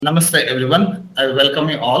Namaste everyone. I welcome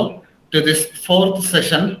you all to this fourth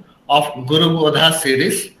session of Guru Bodha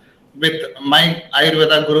series with my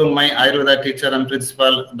Ayurveda Guru, my Ayurveda teacher and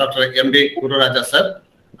principal, Dr. M.D. Guru Raja sir.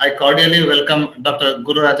 I cordially welcome Dr.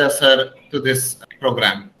 Guru Raja sir to this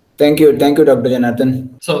program. Thank you, Dr.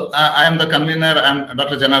 Janathan. So I am the convener. I'm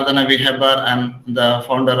Dr. Janardana V. Hebar. I'm the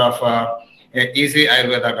founder of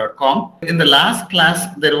easyayurveda.com. In the last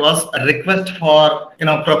class, there was a request for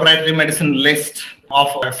proprietary medicine list of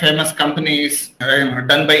famous companies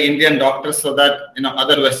done by Indian doctors, so that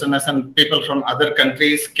other Westerners and people from other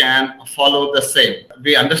countries can follow the same.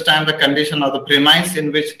 We understand the condition or the premise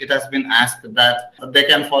in which it has been asked, that they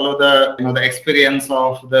can follow the experience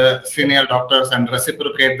of the senior doctors and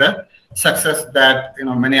reciprocate the success that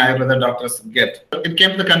many Ayurveda doctors get. It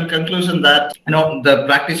came to the conclusion that the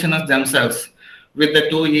practitioners themselves, with the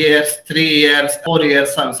 2 years, 3 years, 4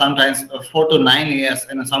 years, sometimes 4 to 9 years,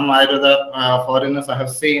 some Ayurveda foreigners I have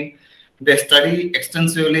seen, they study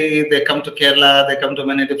extensively. They come to Kerala, they come to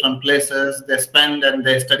many different places, they spend and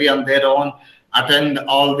they study on their own, attend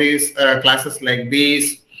all these classes like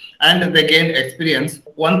these, and they gain experience.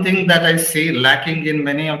 One thing that I see lacking in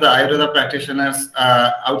many of the Ayurveda practitioners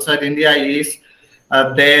outside India is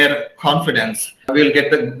their confidence. We'll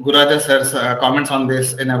get the Guraja sir's comments on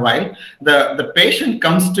this in a while. The patient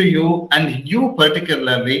comes to you, and you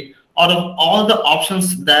particularly, out of all the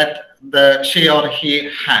options that she or he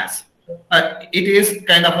has, it is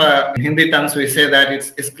kind of a, in Hindi terms we say that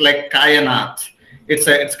it's like kayanat.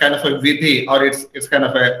 It's kind of a vidhi, or it's kind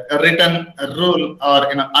of a written rule,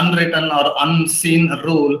 or unwritten or unseen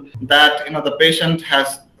rule that the patient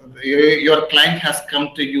has, your client has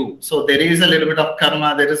come to you. So there is a little bit of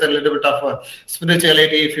karma, there is a little bit of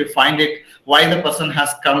spirituality, if you find it, why the person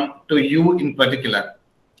has come to you in particular.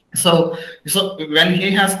 So when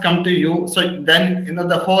he has come to you, so then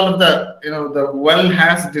the whole of the world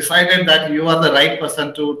has decided that you are the right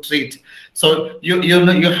person to treat. So you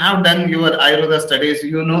have done your Ayurveda studies,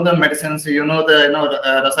 the medicines, the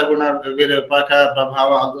Rasaguna, Virupaka, Prabhava,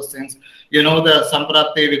 all those things. The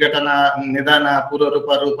Samprapti, Vigatana, Nidana,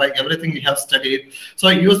 Pururupa, Rupa, everything you have studied. So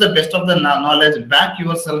use the best of the knowledge, back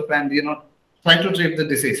yourself, and try to treat the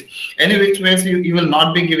disease. Any which ways you will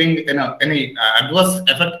not be giving any adverse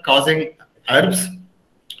effect causing herbs.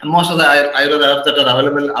 Most of the Ayurveda herbs that are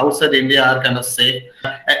available outside India are kind of safe.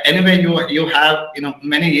 Anyway, you have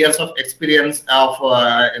many years of experience of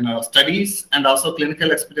studies and also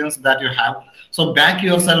clinical experience that you have. So back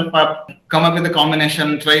yourself up, come up with a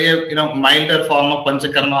combination, try a milder form of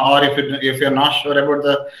panchakarma, or if you're not sure about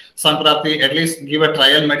the Samprapti, at least give a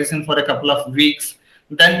trial medicine for a couple of weeks.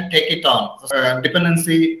 Then take it on.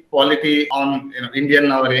 Dependency quality on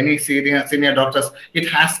Indian or any senior doctors, it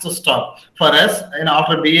has to stop. For us,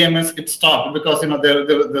 after BMS, it stopped because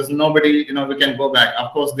there's nobody we can go back.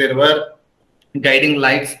 Of course, there were guiding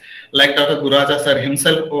lights like Dr. Guraja sir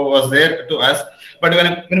himself was there to us. But when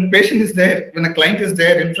a patient is there, when a client is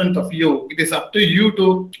there in front of you, it is up to you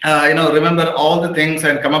to remember all the things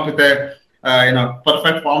and come up with a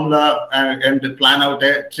perfect formula and plan out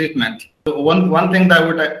a treatment. So one thing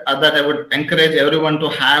that I would encourage everyone to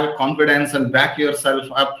have confidence and back yourself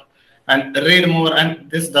up and read more. And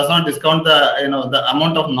this does not discount the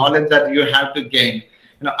amount of knowledge that you have to gain.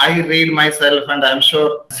 I read myself, and I'm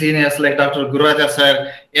sure seniors like Dr. Guraja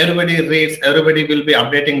sir, everybody reads, everybody will be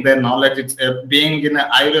updating their knowledge. It's being in an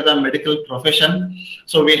Ayurveda medical profession.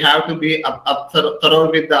 So we have to be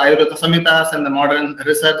thorough with the Ayurveda Samhitas and the modern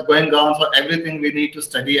research going on. So everything we need to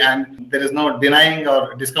study, and there is no denying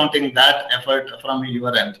or discounting that effort from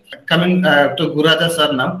your end. Coming to Guraja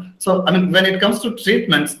sir now. So, when it comes to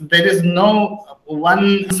treatments, there is no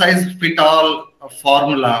one size fit all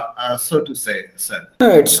formula, so to say, sir.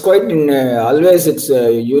 It's quite always it's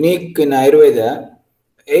unique in Ayurveda.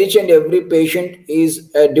 Each and every patient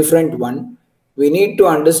is a different one. We need to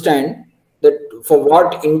understand that for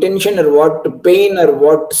what intention or what pain or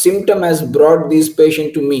what symptom has brought this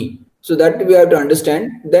patient to me. So that we have to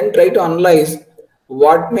understand. Then try to analyze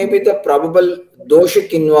what may be the probable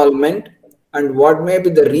doshic involvement and what may be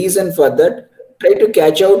the reason for that. Try to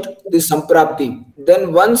catch out the samprapti.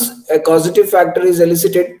 Then once a causative factor is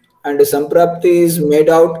elicited and the samprapti is made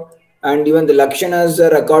out, and even the lakshanas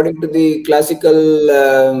are according to the classical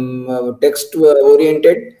text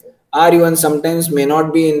oriented, or even sometimes may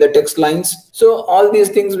not be in the text lines. So all these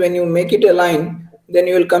things, when you make it align, then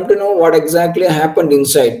you will come to know what exactly happened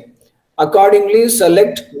inside. Accordingly,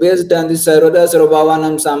 select based on the Sarvada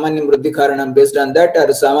Sarvabhavanam Samanyam Vruddhikaranam, based on that, or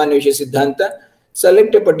Samanya Vishya Siddhanta,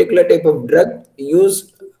 select a particular type of drug,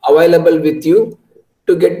 use available with you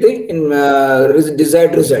to get the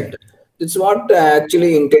desired result. It's what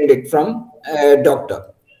actually intended from a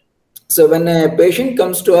doctor. So when a patient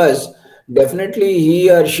comes to us, definitely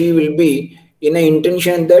he or she will be in an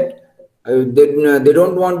intention that they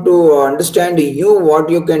don't want to understand you what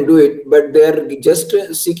you can do it, but they are just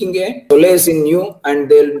seeking a solace in you, and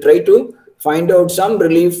they'll try to find out some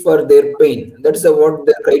relief for their pain. That's what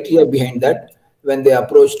the criteria behind that when they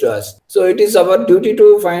approach to us. So it is our duty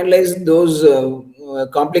to finalize those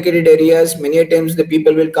complicated areas. Many a times the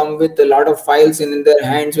people will come with a lot of files in their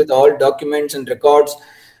hands with all documents and records,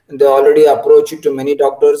 and they already approach it to many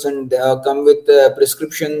doctors, and they have come with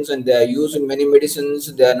prescriptions, and they are using many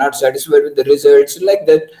medicines. They are not satisfied with the results like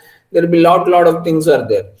that. There will be lot of things are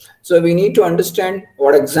there. So we need to understand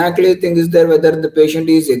what exactly thing is there, whether the patient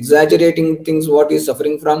is exaggerating things what he is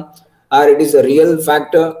suffering from, or it is a real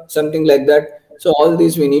factor, something like that. So all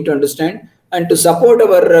these we need to understand, and to support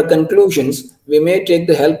our conclusions, we may take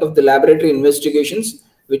the help of the laboratory investigations,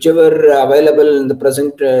 whichever available in the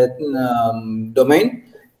present domain.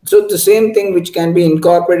 So the same thing which can be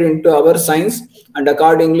incorporated into our science, and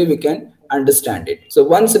accordingly we can understand it. So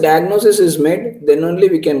once the diagnosis is made, then only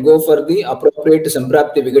we can go for the appropriate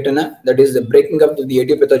Samprapti Vigatana, that is the breaking up of the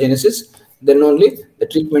adiopathogenesis. Then only the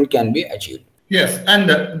treatment can be achieved. Yes, and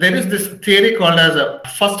there is this theory called as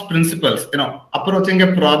first principles, approaching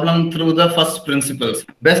a problem through the first principles.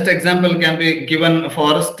 Best example can be given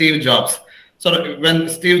for Steve Jobs. So when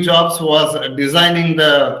Steve Jobs was designing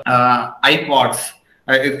the iPods,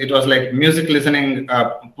 it was like music listening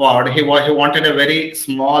pod. He wanted a very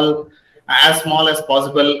small, as small as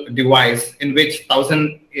possible device in which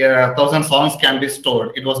thousand songs can be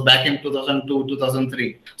stored. It was back in 2002,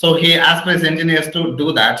 2003. So he asked his engineers to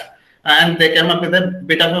do that, and they came up with a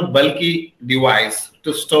bit of a bulky device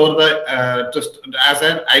to store as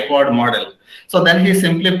an iPod model. So then he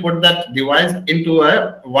simply put that device into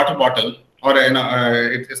a water bottle, or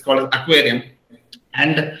it's called an aquarium,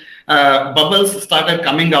 and bubbles started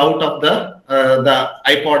coming out of the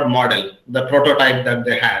iPod model, the prototype that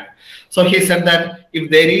they had. So he said that if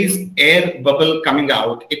there is air bubble coming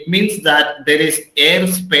out, it means that there is air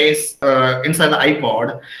space inside the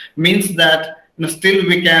iPod, means that still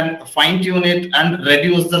we can fine tune it and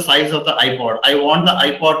reduce the size of the iPod. I want the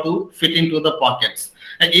iPod to fit into the pockets.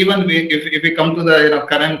 And even if we come to the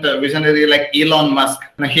current visionary like Elon Musk,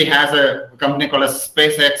 he has a company called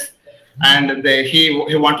SpaceX, and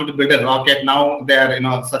he wanted to build a rocket. Now they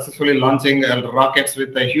are successfully launching rockets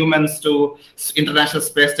with the humans to international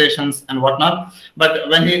space stations and whatnot. But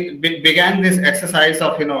when he began this exercise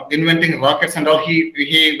of inventing rockets and all,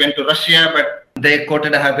 he went to Russia, but they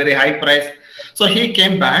quoted a very high price. So he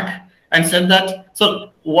came back and said that,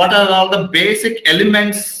 so what are all the basic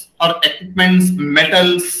elements or equipments,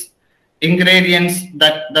 metals, ingredients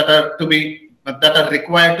that are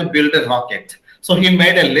required to build a rocket? So he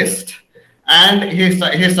made a list, and he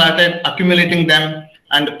started accumulating them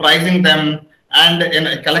and pricing them,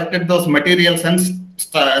 and collected those materials and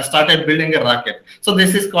started building a rocket. So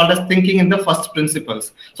this is called as thinking in the first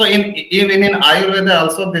principles. So even in Ayurveda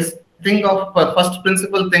also, this thing of first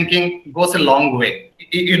principle thinking goes a long way.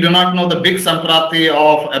 You do not know the big samprapti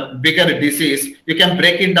of a bigger disease. You can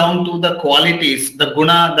break it down to the qualities, the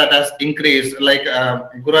guna that has increased, like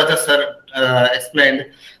Guraja sir explained,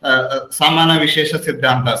 samana vishesha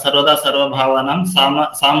siddhanta, sarvada sarva bhavanam,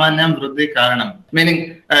 samanyam vruddhi karanam.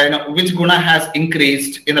 Meaning, which guna has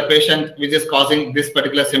increased in the patient which is causing this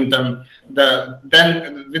particular symptom.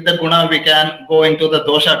 Then with the guna we can go into the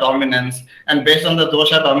dosha dominance, and based on the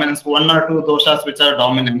dosha dominance, one or two doshas which are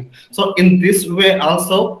dominant. So in this way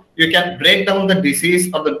also you can break down the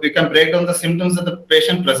disease, or you can break down the symptoms of the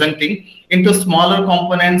patient presenting into smaller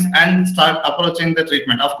components and start approaching the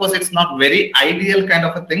treatment. Of course, it's not very ideal kind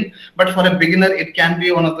of a thing, but for a beginner it can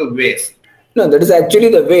be one of the ways. No, that is actually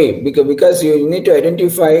the way, because you need to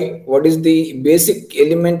identify what is the basic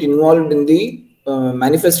element involved in the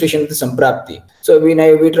manifestation of the samprapti. So we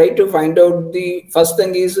try to find out, the first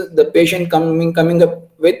thing is the patient coming up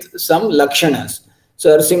with some lakshanas,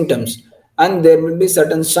 so are symptoms, and there will be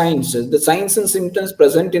certain signs. The signs and symptoms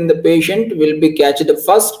present in the patient will be catched up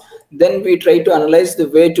first. Then we try to analyze the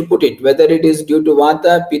way to put it, whether it is due to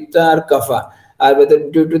vata, pitta, or kapha, or whether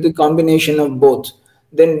due to the combination of both.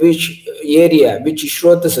 Then which area, which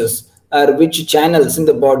shrotasas, or which channels in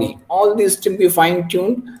the body. All these to be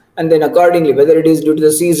fine-tuned, and then accordingly, whether it is due to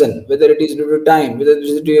the season, whether it is due to time, whether it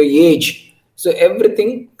is due to your age. So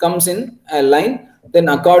everything comes in a line. Then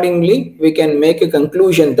accordingly, we can make a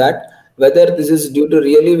conclusion that whether this is due to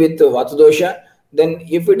really with vata dosha. Then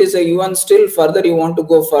if it is you want still further, you want to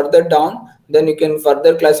go further down, then you can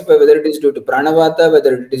further classify whether it is due to pranavata,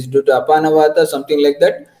 whether it is due to apanavata, something like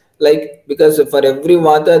that. Like, because for every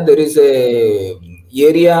vata there is a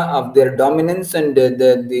area of their dominance and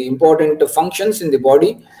the important functions in the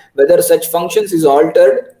body. Whether such functions is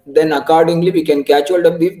altered, then accordingly we can catch hold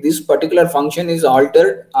of if this particular function is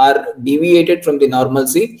altered or deviated from the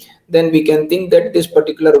normalcy, then we can think that this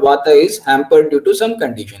particular vata is hampered due to some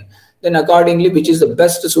condition. Then accordingly, which is the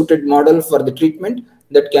best suited model for the treatment,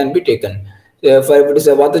 that can be taken. If it is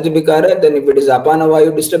a vata vikara, then if it is apana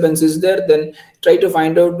vayu disturbance is there, then try to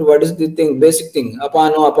find out what is the thing, basic thing.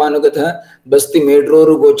 Apano apanugatha basti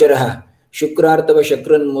medroru gocharaha shukrartava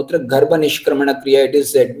shakran mutra garbha nishkramana kriya, it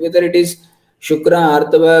is said. Whether it is shukra,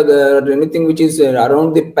 artava, anything which is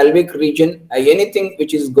around the pelvic region, anything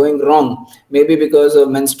which is going wrong, maybe because of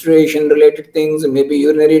menstruation related things, maybe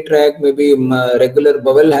urinary tract, maybe regular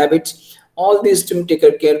bowel habits, all these to be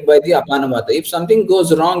taken care by the apana vata. If something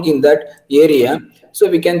goes wrong in that area, so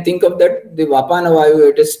we can think of that the apana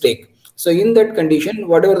vayu at stake. So in that condition,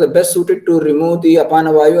 whatever the best suited to remove the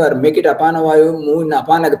apana vayu or make it apana vayu move in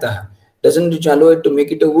apanagata, doesn't allow it to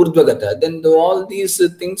make it a urdhvagata, then all these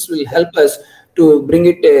things will help us to bring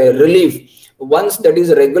it relief. Once that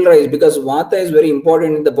is regularized, because vata is very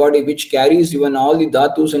important in the body, which carries even all the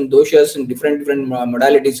dhatus and doshas and different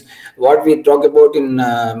modalities. What we talk about in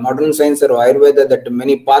modern science or Ayurveda, that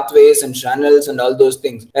many pathways and channels and all those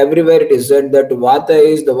things, everywhere it is said that vata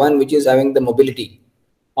is the one which is having the mobility.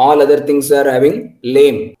 All other things are having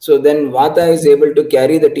lame. So then vata is able to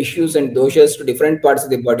carry the tissues and doshas to different parts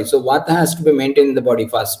of the body. So vata has to be maintained in the body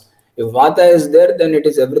first. If vata is there, then it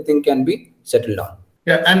is everything can be settled down.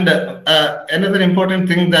 Yeah, and another important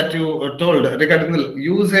thing that you told regarding the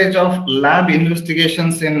usage of lab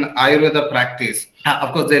investigations in Ayurveda practice.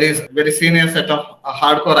 Of course, there is very senior set of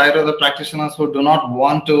hardcore Ayurveda practitioners who do not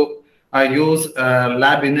want to use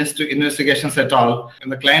lab investigations at all.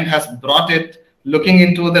 And the client has brought it, looking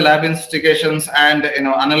into the lab investigations and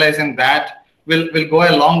analyzing that will go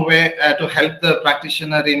a long way to help the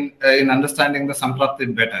practitioner in understanding the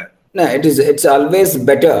Samprapti better. No, it's always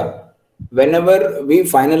better. Whenever we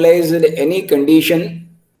finalize any condition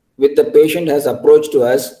with the patient has approached to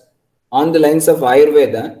us on the lines of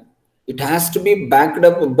Ayurveda, it has to be backed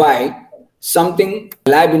up by something,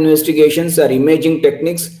 lab investigations or imaging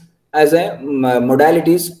techniques as a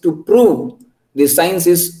modalities to prove the science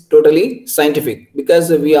is totally scientific.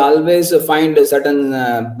 Because we always find a certain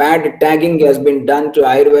bad tagging has been done to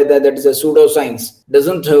Ayurveda, that is a pseudoscience,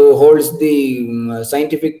 doesn't holds the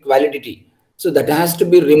scientific validity. So that has to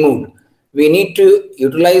be removed. We need to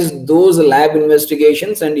utilize those lab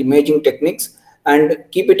investigations and imaging techniques and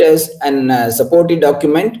keep it as an supportive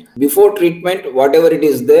document. Before treatment, whatever it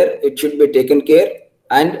is there, it should be taken care.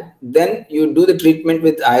 And then you do the treatment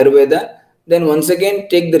with Ayurveda. Then once again,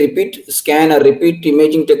 take the repeat scan or repeat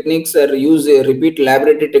imaging techniques or use repeat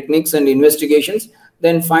laboratory techniques and investigations.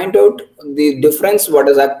 Then find out the difference, what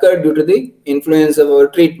has occurred due to the influence of our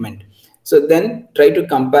treatment. So then try to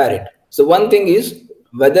compare it. So one thing is,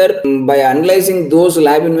 whether by analyzing those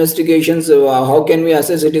lab investigations, how can we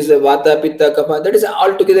assess it is a vata, pitta, kapha? That is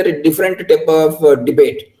altogether a different type of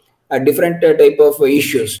debate, a different type of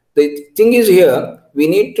issues. The thing is here, we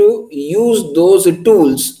need to use those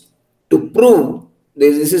tools to prove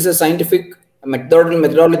this is a scientific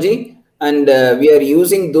methodology, and we are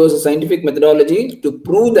using those scientific methodology to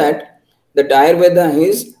prove that Ayurveda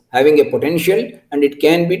is having a potential and it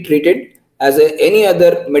can be treated as any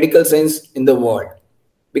other medical science in the world.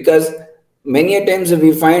 Because many a times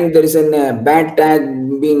we find there is a bad tag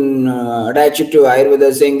being attached to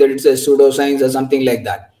Ayurveda, saying that it's a pseudoscience or something like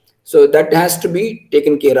that. So that has to be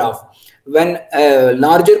taken care of. When a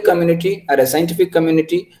larger community or a scientific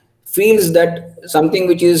community feels that something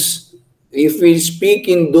which is, if we speak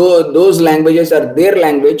in those languages or their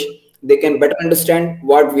language, they can better understand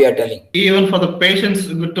what we are telling. Even for the patients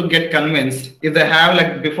to get convinced, if they have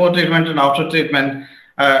like before treatment and after treatment,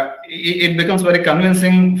 it becomes very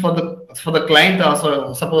convincing for the client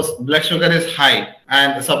also. Suppose blood sugar is high,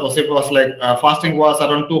 and suppose it was like fasting was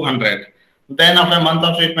around 200. Then after a month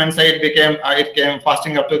of treatment, say it came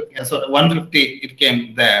fasting up to 150. It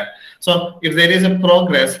came there. So if there is a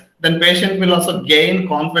progress, then patient will also gain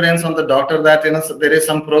confidence on the doctor that there is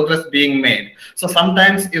some progress being made. So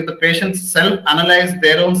sometimes if the patients self-analyze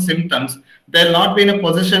their own symptoms, they'll not be in a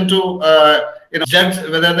position to judge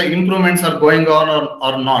whether the improvements are going on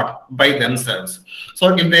or not by themselves.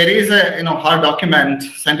 So if there is a hard document,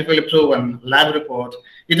 scientifically proven lab report,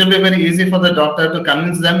 it will be very easy for the doctor to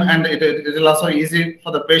convince them, and it will also easy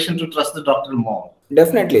for the patient to trust the doctor more.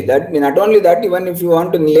 Definitely. That not only that, even if you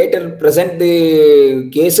want to later present the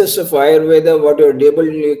cases of Ayurveda, what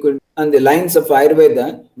you could on the lines of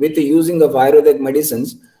Ayurveda with the using of Ayurvedic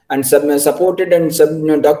medicines, and supported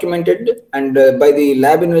and documented and by the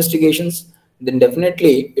lab investigations, then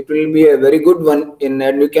definitely it will be a very good one. And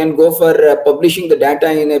you can go for publishing the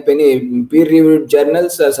data in a peer-reviewed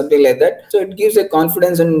journals or something like that. So it gives a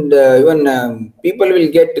confidence, and even people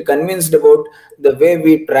will get convinced about the way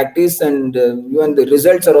we practice, and even the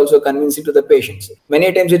results are also convincing to the patients.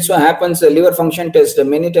 Many times it so happens a liver function test.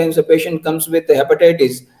 Many times a patient comes with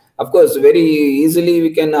hepatitis. Of course, very easily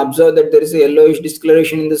we can observe that there is a yellowish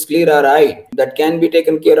discoloration in the sclera or eye that can be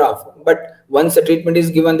taken care of. But once the treatment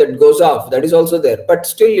is given, that goes off. That is also there. But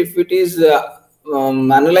still, if it is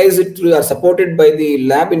analyzed through or supported by the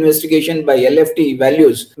lab investigation by LFT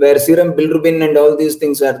values, where serum bilirubin and all these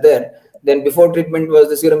things are there, then before treatment was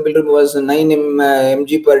the serum bilirubin was 9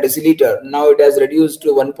 mg per deciliter. Now it has reduced to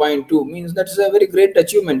 1.2. Means that's a very great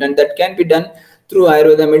achievement, and that can be done through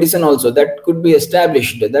Ayurveda medicine also. That could be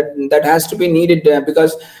established. That has to be needed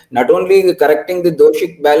because not only correcting the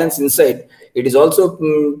doshic balance inside, it is also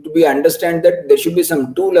to be understand that there should be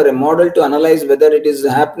some tool or a model to analyze whether it is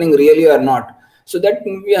happening really or not. So that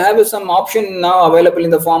we have some option now available in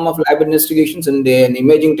the form of lab investigations and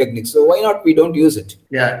imaging techniques. So why not we don't use it?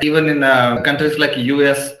 Yeah, even in countries like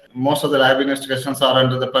US, most of the lab investigations are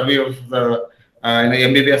under the purview of the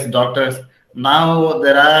MBBS doctors. Now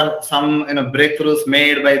there are some breakthroughs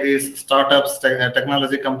made by these startups,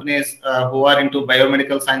 technology companies who are into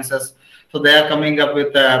biomedical sciences. So they are coming up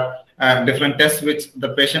with different tests which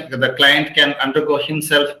the client can undergo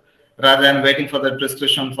himself rather than waiting for the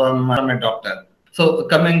prescription from a doctor. So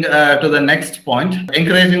coming to the next point,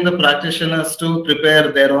 encouraging the practitioners to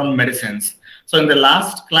prepare their own medicines. So in the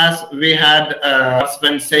last class, we had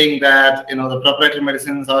participants saying that the proprietary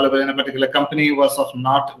medicines available in a particular company was of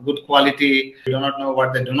not good quality. We do not know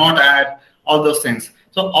what they do not add. All those things.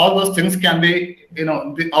 So all those things can be,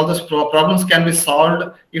 all those problems can be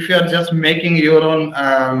solved if you are just making your own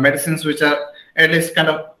medicines, which are at least kind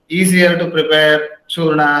of easier to prepare.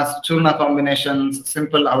 Churna combinations,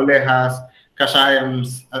 simple avalehas,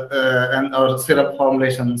 kashayams, and or syrup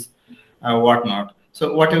formulations, whatnot.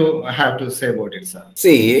 So what do you have to say about it, sir?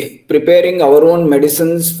 See, preparing our own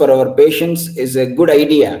medicines for our patients is a good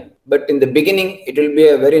idea. But in the beginning, it will be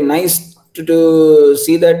a very nice to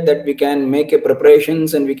see that we can make a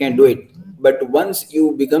preparations and we can do it. But once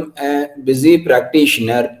you become a busy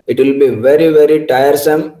practitioner, it will be very, very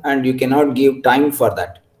tiresome and you cannot give time for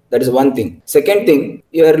that. That is one thing. Second thing,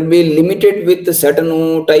 you will be limited with a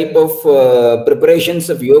certain type of preparations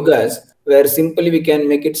of yogas where simply we can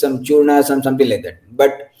make it some churnas and something like that.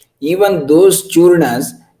 But even those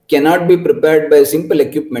churnas cannot be prepared by simple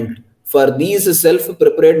equipment. For these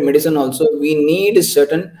self-prepared medicine also, we need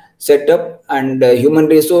certain setup and human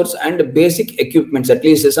resource and basic equipments, at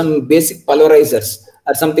least some basic pulverizers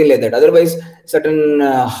or something like that. Otherwise, certain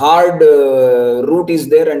hard route is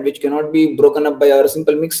there and which cannot be broken up by our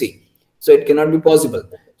simple mixie. So it cannot be possible.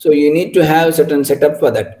 So you need to have certain setup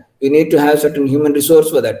for that. You need to have certain human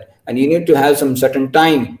resource for that. And you need to have some certain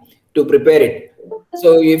time to prepare it.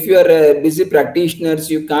 So if you are a busy practitioners,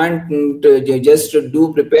 you can't just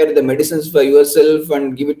prepare the medicines for yourself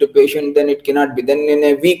and give it to patient, then it cannot be. Then in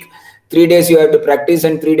a week, 3 days you have to practice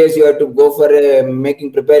and 3 days you have to go for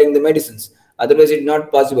preparing the medicines. Otherwise, it's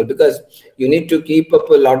not possible because you need to keep up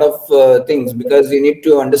a lot of things, because you need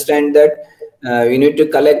to understand that you need to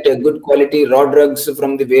collect good quality raw drugs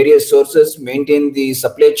from the various sources, maintain the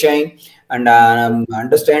supply chain, and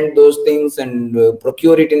understand those things and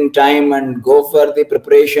procure it in time and go for the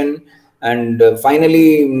preparation. And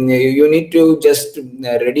finally, you need to just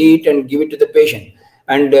ready it and give it to the patient.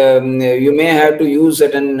 And you may have to use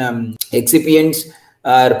certain excipients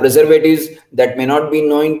or preservatives that may not be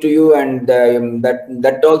known to you, and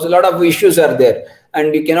that also a lot of issues are there,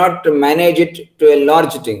 and you cannot manage it to a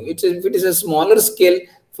large thing. If it is a smaller scale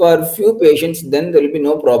for few patients, then there will be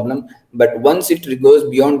no problem. But once it goes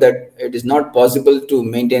beyond that, it is not possible to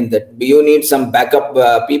maintain that. You need some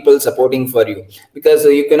backup people supporting for you, because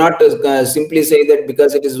you cannot simply say that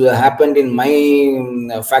because it is happened in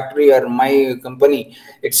my factory or my company,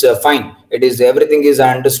 it's fine. It is everything is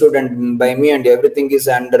understood and by me and everything is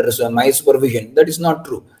under my supervision. That is not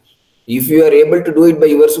true. If you are able to do it by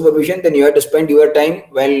your supervision, then you have to spend your time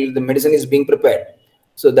while the medicine is being prepared.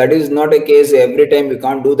 So that is not a case every time. We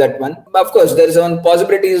can't do that one. Of course, there is one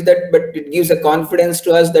possibility is that, but it gives a confidence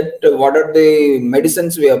to us that what are the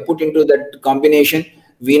medicines we have put into that combination.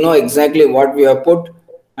 We know exactly what we have put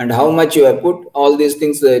and how much you have put. All these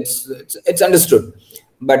things, it's understood.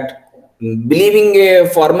 But believing a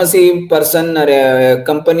pharmacy person or a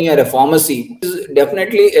company or a pharmacy is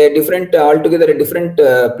definitely a different, altogether a different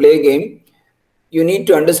play game. You need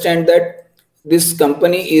to understand that this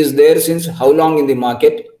company is there since how long in the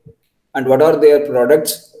market and what are their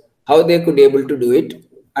products, how they could be able to do it,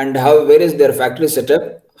 and where is their factory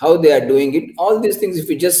setup, how they are doing it. All these things, if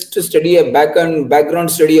you just study a background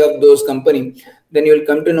study of those company, then you will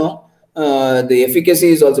come to know the efficacy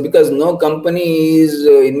is also, because no company is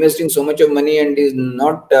investing so much of money and is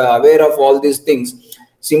not aware of all these things.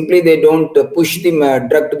 Simply they don't push the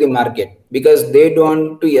drug to the market because they don't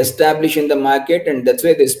want to establish in the market, and that's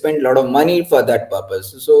why they spend a lot of money for that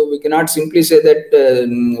purpose. So we cannot simply say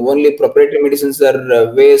that only proprietary medicines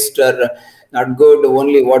are waste or not good,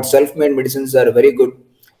 only what self-made medicines are very good.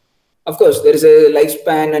 Of course, there is a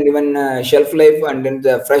lifespan and even shelf life, and then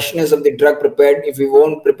the freshness of the drug prepared. If we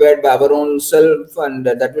won't prepare by our own self, and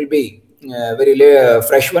that will be very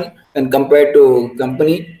fresh one when compared to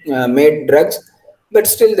company made drugs. But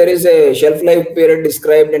still, there is a shelf life period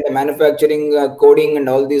described, and the manufacturing coding and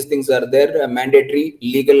all these things are there. Mandatory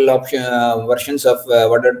legal option versions of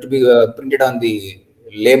what are to be printed on the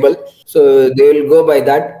label. So they will go by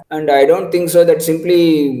that, and I don't think so that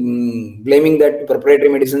simply blaming that proprietary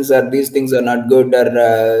medicines or these things are not good or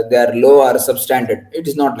they are low or substandard. It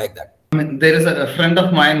is not like that. I mean, there is a friend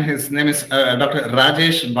of mine, his name is Dr.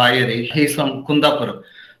 Rajesh Bayeri. He's from Kundapur.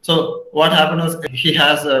 So what happened was, he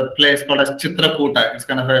has a place called as Chitrakuta. It's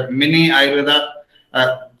kind of a mini Ayurveda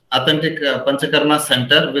authentic Panchakarma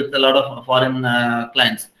center with a lot of foreign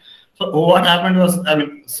clients. So what happened was, I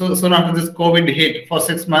mean, soon after this COVID hit, for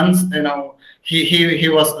 6 months, he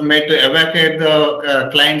was made to evacuate the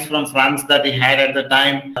clients from France that he had at the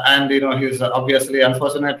time, and he's obviously,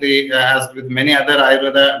 unfortunately, as with many other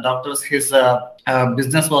Ayurveda doctors, his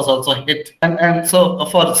business was also hit, and so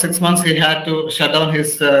for 6 months he had to shut down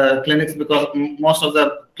his clinics because most of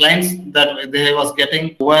the clients that he was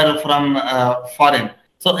getting were from foreign.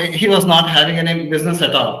 So he was not having any business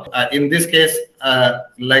at all. In this case,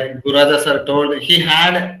 like Guraja sir told, he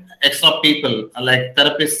had extra people like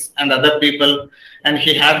therapists and other people, and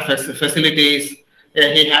he had facilities.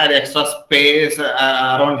 He had extra space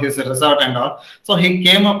around his resort and all. So he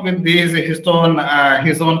came up with his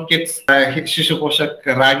own kits, Shishu Poshak,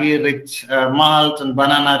 Ragi Rich Malt and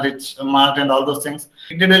Banana Rich Malt and all those things.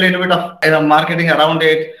 He did a little bit of marketing around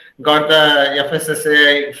it, got the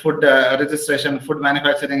FSSAI food registration, food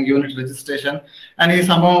manufacturing unit registration, and he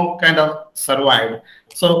somehow kind of survived.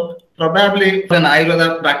 So probably an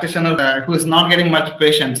Ayurveda practitioner who is not getting much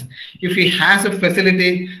patients, if he has a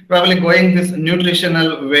facility, probably going this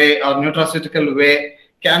nutritional way or nutraceutical way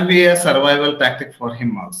can be a survival tactic for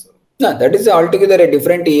him also. No, that is altogether a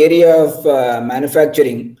different area of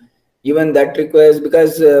manufacturing. Even that requires,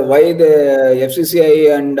 because why the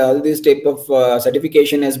FCCI and all this type of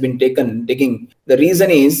certification has been taking. The reason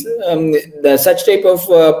is such type of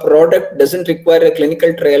product doesn't require a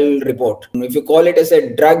clinical trial report. If you call it as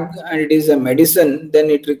a drug and it is a medicine, then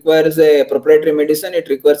it requires a proprietary medicine. It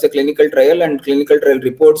requires a clinical trial, and clinical trial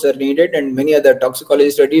reports are needed, and many other toxicology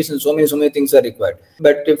studies and so many things are required.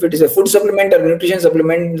 But if it is a food supplement or nutrition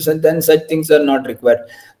supplement, then such things are not required.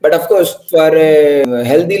 But of course, for a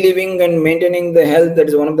healthy living and maintaining the health, that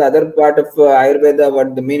is one of the other part of Ayurveda.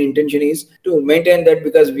 What the main intention is to maintain that,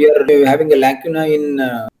 because we are having a lacuna in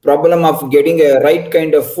problem of getting a right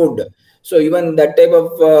kind of food. So even that type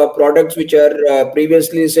of products which are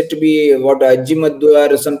previously said to be what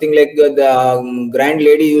Ajjimaddu or something like the grand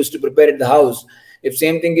lady used to prepare at the house, if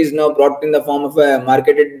same thing is now brought in the form of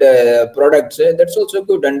marketed products, that's also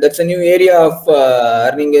good, and that's a new area of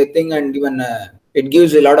earning a thing, and even it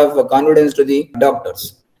gives a lot of confidence to the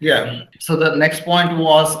doctors. Yeah. So the next point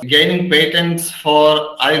was gaining patents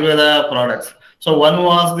for Ayurveda products. So one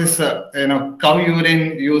was this, cow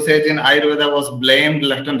urine usage in Ayurveda was blamed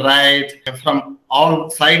left and right from all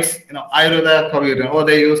sides. Ayurveda cow urine,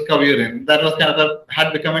 they use cow urine. That was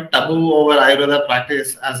had become a taboo over Ayurveda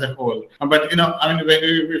practice as a whole. But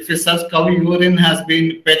if you search, cow urine has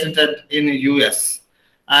been patented in the US.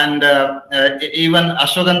 And even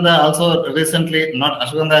ashwagandha also recently, not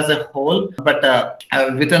ashwagandha as a whole, but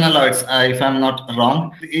vitanoids, if I'm not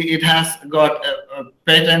wrong, it has got a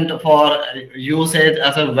patent for usage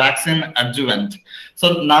as a vaccine adjuvant.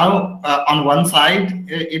 So now, on one side,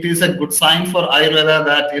 it is a good sign for Ayurveda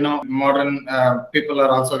that modern people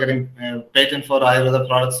are also getting patent for Ayurveda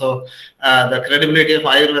products. So the credibility of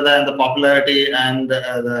Ayurveda and the popularity and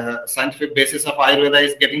the scientific basis of Ayurveda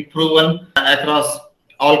is getting proven across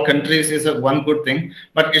all countries is one good thing,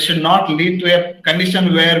 but it should not lead to a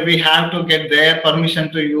condition where we have to get their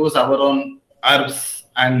permission to use our own herbs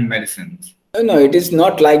and medicines. No, it is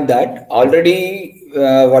not like that. Already,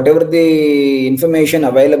 whatever the information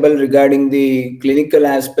available regarding the clinical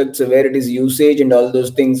aspects, where it is usage and all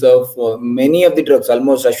those things of many of the drugs,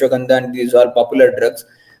 almost ashwagandha and these are popular drugs,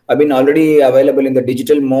 have been already available in the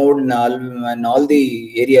digital mode and all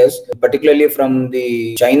the areas, particularly from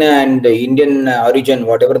the China and the Indian origin,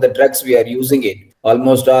 whatever the drugs we are using it.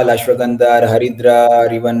 Almost all Ashwagandha, Haridra,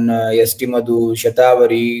 or even Yastimadu,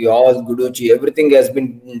 Shatavari, all Guduchi, everything has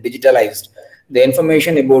been digitalized. The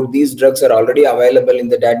information about these drugs are already available in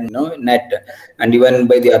the net and even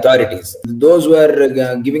by the authorities. Those who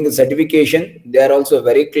are giving the certification, they are also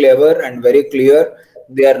very clever and very clear.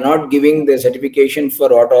 They are not giving the certification for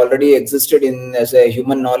what already existed in as a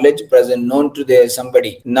human knowledge present known to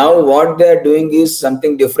somebody. Now what they are doing is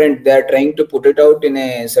something different. They are trying to put it out in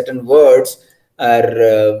a certain words,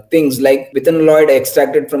 are things like withanolide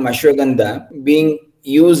extracted from ashwagandha being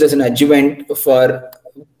used as an adjuvant for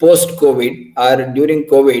post-COVID or during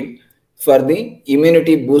COVID for the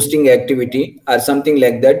immunity boosting activity or something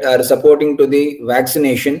like that, or supporting to the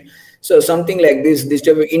vaccination. So something like this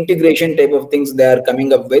type of integration type of things they are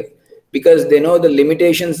coming up with, because they know the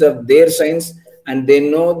limitations of their science, and they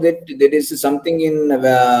know that there is something in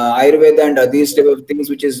Ayurveda and these type of things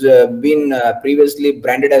which has been previously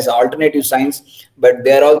branded as alternative science, but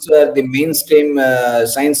they are also the mainstream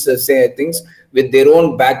science say things with their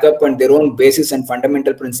own backup and their own basis and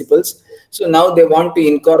fundamental principles. So now they want to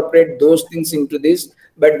incorporate those things into this,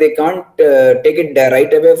 but they can't take it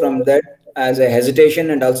right away from that as a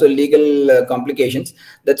hesitation and also legal complications.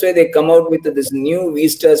 That's why they come out with this new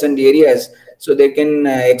vistas and areas, so they can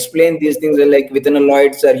explain these things like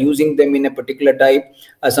withanolides are using them in a particular type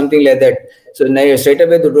or something like that. So now straight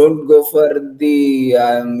away they don't go for the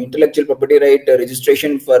intellectual property right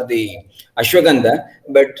registration for the ashwagandha,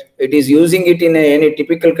 but it is using it in any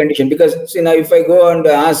typical condition. Because see, now if I go and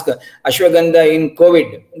ask ashwagandha in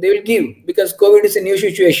COVID, they will give, because COVID is a new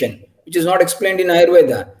situation which is not explained in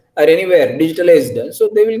Ayurveda or anywhere digitalized. So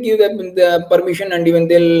they will give them the permission, and even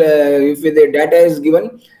they'll if the data is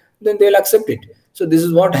given, then they'll accept it. So this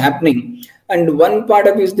is what happening. And one part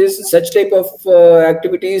of is this such type of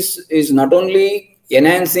activities is not only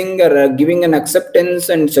enhancing or giving an acceptance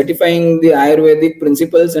and certifying the Ayurvedic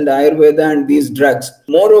principles and Ayurveda and these drugs.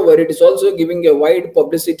 Moreover, it is also giving a wide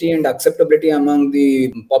publicity and acceptability among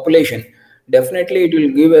the population. Definitely it will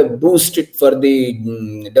give a boost for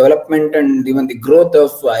the development and even the growth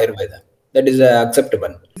of Ayurveda. That is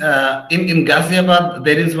acceptable. In Ghaziabad,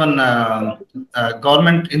 there is one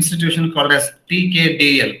government institution called as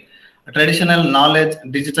TKDL, Traditional Knowledge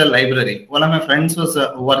Digital Library. One of my friends was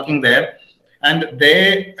working there, and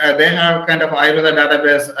they have kind of Ayurveda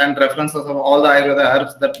database and references of all the Ayurveda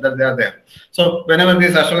herbs that they are there. So whenever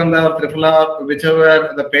this ashwagandha or triphala, or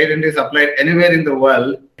whichever the patent is applied anywhere in the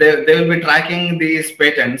world, they will be tracking these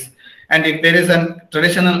patents. And if there is a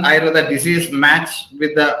traditional Ayurveda disease match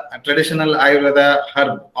with the traditional Ayurveda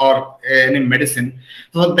herb or any medicine,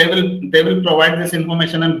 so they will provide this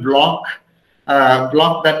information and block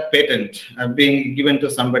that patent being given to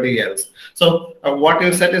somebody else. So what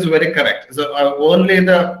you said is very correct. So only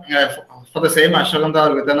for the same ashwagandha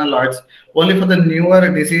or withanolides, only for the newer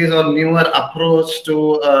disease or newer approach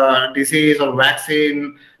to disease or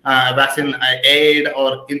vaccine aid,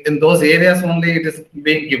 or in those areas only it is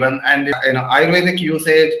being given, and Ayurvedic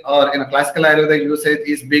usage or classical Ayurvedic usage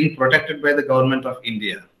is being protected by the government of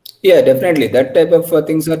India. Yeah, definitely. That type of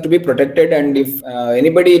things are to be protected, and if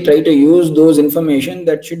anybody try to use those information,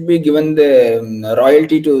 that should be given the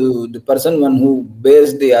royalty to the person one who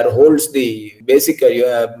bears or holds the basic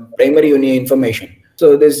primary information.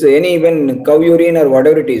 So this even cow urine or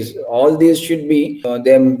whatever it is, all these should be,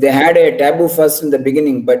 they had a taboo first in the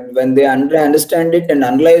beginning, but when they understand it and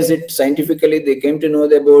analyze it scientifically, they came to know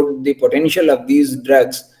about the potential of these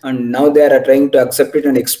drugs, and now they are trying to accept it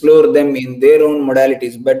and explore them in their own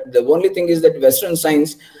modalities. But the only thing is that Western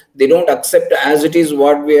science, they don't accept as it is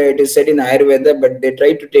what it is said in Ayurveda, but they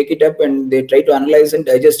try to take it up and they try to analyze and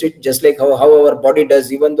digest it, just like how our body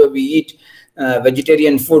does. Even though we eat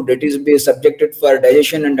vegetarian food, it is be subjected for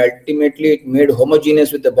digestion, and ultimately it made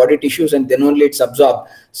homogeneous with the body tissues, and then only it's absorbed.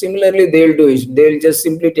 Similarly, they'll do is they'll just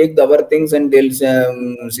simply take our things and they'll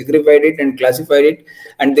segregate it and classify it,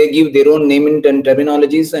 and they give their own name and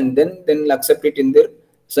terminologies, and then accept it in their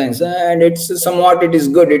science. And it's somewhat, it is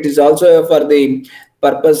good. It is also for the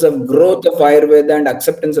purpose of growth of Ayurveda and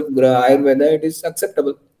acceptance of Ayurveda. It is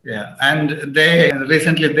acceptable. Yeah, and they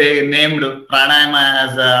recently named pranayama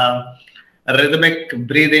as a rhythmic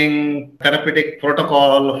breathing therapeutic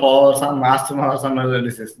protocol for some asthma or some other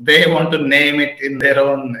disease. They want to name it in their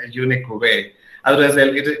own unique way. Otherwise,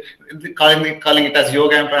 they'll calling it as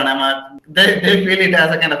yoga and pranayama. They feel it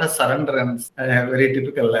as a kind of a surrender, and a very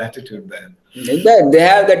typical attitude there. They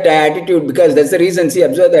have that attitude, because that's the reason. See,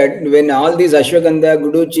 observe that when all these ashwagandha,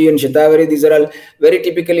 guduchi and shatavari, these are all very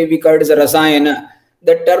typically we call it as a rasayana.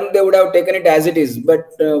 that term they would have taken it as it is. But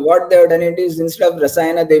what they have done it is, instead of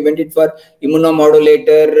Rasayana, they went it for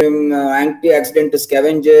immunomodulator, antioxidant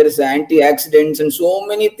scavengers, antioxidants, and so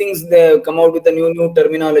many things. They have come out with the new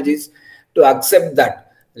terminologies to accept that.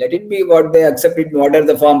 Let it be what they accept it, whatever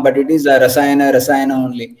the form, but it is a Rasayana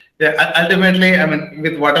only. Yeah, ultimately, I mean,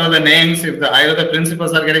 with whatever the names, if the Ayurveda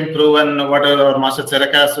principles are getting proven, whatever our Master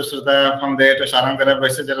Charaka, Sushruta, from there to Sharangara,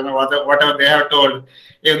 Vaishya, whatever they have told,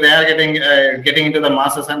 if they are getting into the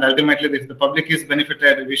masses, and ultimately, if the public is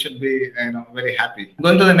benefited, we should be very happy.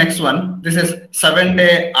 Going to the next one. This is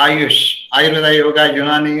 7-day Ayush, Ayurveda, Yoga,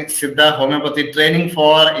 Unani, Siddha, Homeopathy training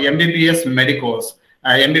for MBBS medicos.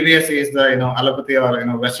 MBBS is the allopathy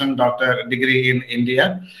or Western doctor degree in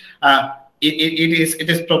India. It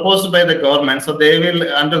is proposed by the government, so they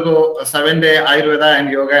will undergo a 7-day Ayurveda and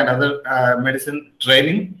yoga and other medicine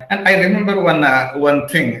training. And I remember one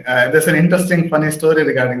thing. There's an interesting, funny story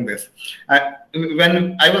regarding this.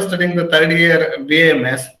 When I was studying the third year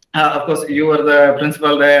BAMS, of course, you were the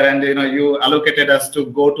principal there, and you allocated us to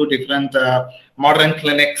go to different modern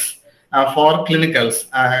clinics. For clinicals,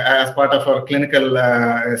 as part of our clinical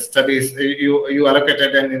studies, you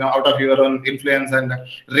allocated, and out of your own influence and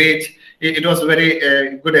reach, it was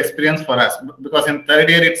very good experience for us, because in third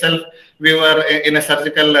year itself we were in a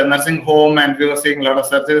surgical nursing home, and we were seeing a lot of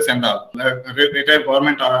surgeries and all. A retired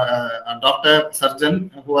government doctor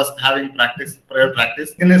surgeon who was having private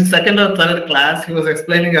practice. In his second or third class, he was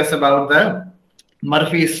explaining us about the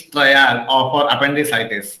Murphy's triad for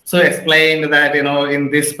appendicitis. So explained that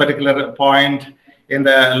in this particular point, in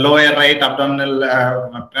the lower right abdominal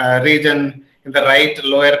region, in the right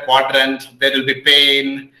lower quadrant, there will be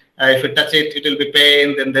pain. If you touch it, it will be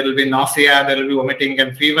pain. Then there will be nausea. There will be vomiting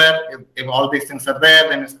and fever. If all these things are there,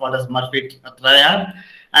 then it's called as Murphy triad.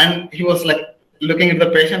 And he was like looking at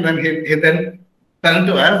the patient, and he then turned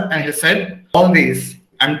to us and he said, "All these,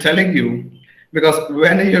 I'm telling you." Because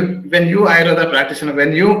when you Ayurveda practitioner,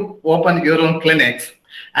 when you open your own clinics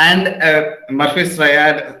and Murphy's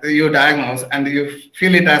triad you diagnose and you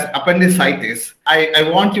feel it as appendicitis, I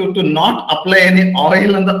want you to not apply any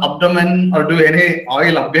oil on the abdomen or do any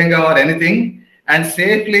oil abhyanga or anything, and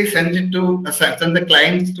safely send the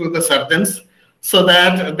clients to the surgeons so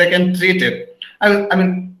that they can treat it.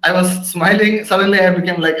 I was smiling. Suddenly I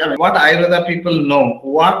became like, what Ayurveda people know,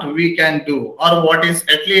 what we can do, or what is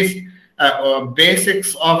at least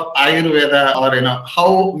basics of Ayurveda, or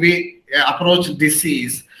how we approach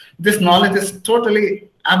disease. This knowledge is totally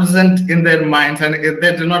absent in their minds, and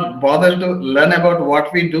they do not bother to learn about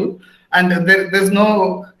what we do. And there's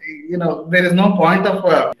no, there is no point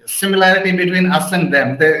of similarity between us and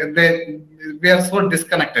them. We are so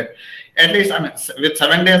disconnected. At least, with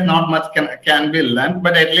 7 days, not much can be learned,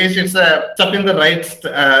 but at least it's a step in the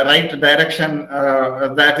right direction.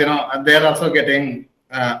 That they are also getting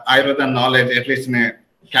Ayurveda knowledge, at least in a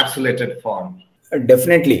capsulated form.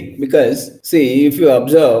 Definitely, because see, if you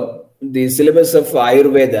observe the syllabus of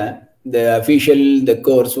Ayurveda, the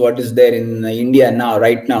course, what is there in India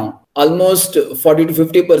right now, almost 40 to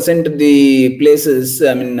 50% of the places,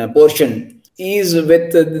 portion is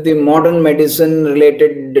with the modern medicine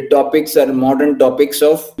related topics or modern topics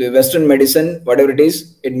of the Western medicine, whatever it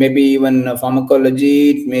is. It may be even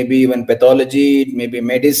pharmacology, it may be even pathology, it may be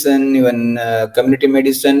medicine, even community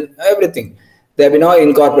medicine, everything. They have been all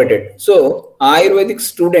incorporated. So Ayurvedic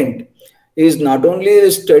student is not only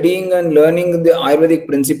studying and learning the Ayurvedic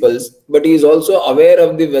principles, but he is also aware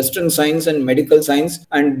of the Western science and medical science,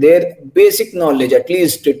 and their basic knowledge, at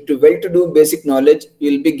least well-to-do basic knowledge,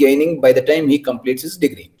 will be gaining by the time he completes his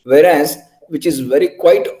degree. Whereas, which is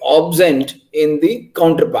quite absent in the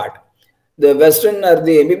counterpart. The Western or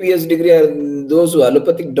the MBBS degree, or those who are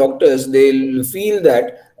allopathic doctors, they'll feel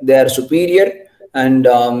that they are superior, and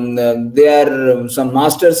they are some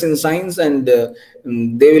masters in science, and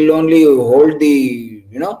they will only hold the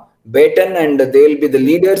baton, and they will be the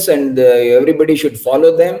leaders, and everybody should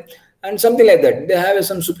follow them, and something like that. They have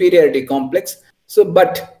some superiority complex. So,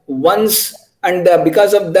 but once, and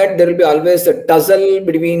because of that, there will be always a tussle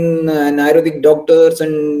between Ayurvedic doctors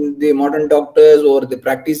and the modern doctors, or the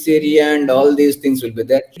practice area, and all these things will be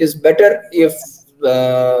there. It is better if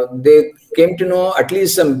they came to know at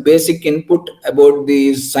least some basic input about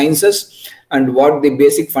these sciences and what the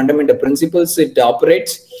basic fundamental principles it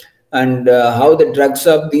operates, and how the drugs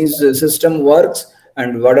of these system works,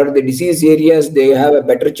 and what are the disease areas they have a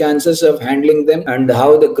better chances of handling them, and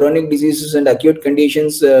how the chronic diseases and acute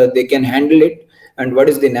conditions they can handle it, and what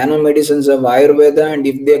is the nanomedicines of Ayurveda. And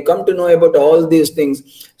if they come to know about all these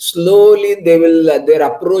things, slowly their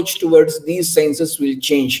approach towards these sciences will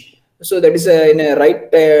change. So that is in a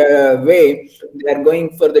right way, they are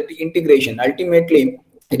going for the integration. Ultimately,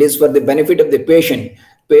 it is for the benefit of the patient.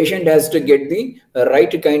 Patient has to get the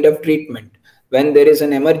right kind of treatment. When there is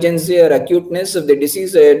an emergency or acuteness of the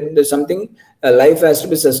disease, something, life has to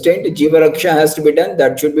be sustained. Jiva Raksha has to be done.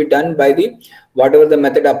 That should be done by the whatever the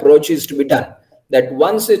method approach is to be done. That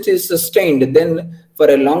once it is sustained, then for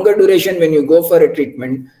a longer duration, when you go for a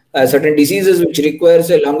treatment, certain diseases which requires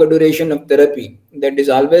a longer duration of therapy, that is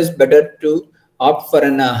always better to opt for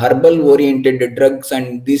an herbal oriented drugs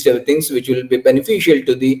and these things which will be beneficial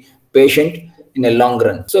to the patient in a long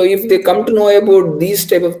run. So if they come to know about these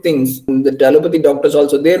type of things, the allopathy doctors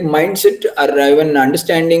also, their mindset or even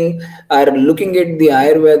understanding or looking at the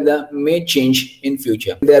Ayurveda may change in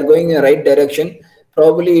future. They are going in the right direction.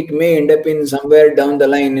 Probably it may end up in somewhere down the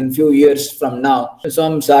line in few years from now,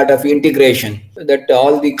 some sort of integration that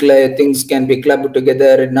all the things can be clubbed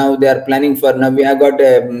together. Now they are planning for, now we have got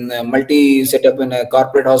a multi setup in a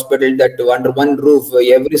corporate hospital that under one roof,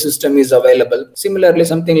 every system is available. Similarly,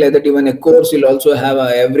 something like that, even a course will also have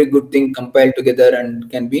every good thing compiled together and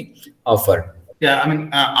can be offered. Yeah, I mean,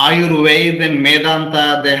 Ayurveda and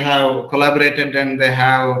Medanta, they have collaborated and they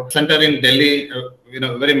have center in Delhi,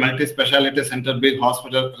 very multi-speciality center, big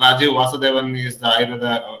hospital. Rajiv Vasudevan is the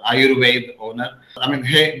Ayurveda owner. I mean,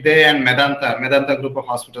 they and Medanta group of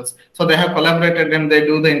hospitals. So they have collaborated and they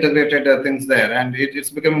do the integrated things there, and it's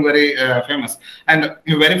becoming very famous. And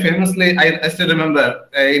very famously, I still remember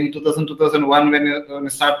in 2001 when you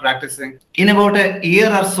start practicing, in about a year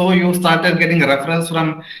or so, you started getting referrals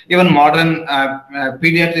from even modern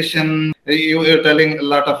pediatrician. You're telling a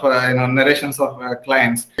lot of narrations of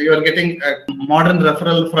clients. You are getting a modern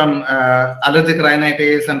referral from allergic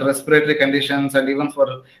rhinitis and respiratory conditions, and even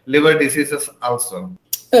for liver diseases also.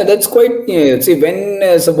 Yeah, that's quite. See,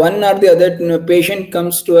 when so one or the other patient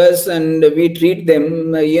comes to us and we treat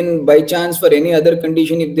them, in by chance for any other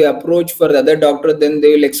condition, if they approach for the other doctor, then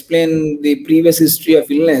they will explain the previous history of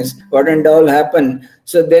illness, what and all happened.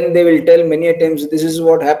 So then they will tell many times, this is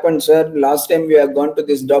what happened, sir. Last time we have gone to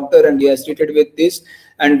this doctor and he has treated with this,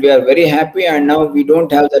 and we are very happy, and now we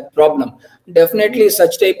don't have that problem. Definitely,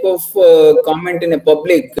 such type of comment in a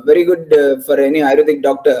public, very good for any Ayurvedic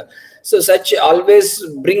doctor. So such always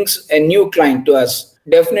brings a new client to us.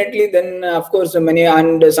 Definitely, then of course many,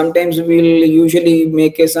 and sometimes we'll usually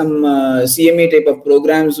make some CME type of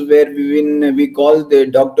programs where we call the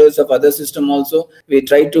doctors of other system also. We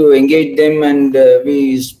try to engage them and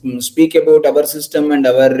we speak about our system and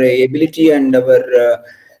our ability and our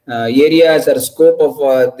areas or scope of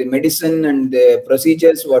the medicine and the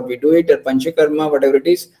procedures, what we do it, or panchakarma, whatever it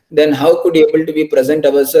is, then how could we able to be present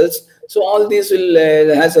ourselves. So all these will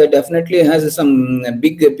definitely has some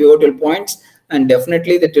big pivotal points, and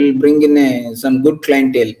definitely that will bring in some good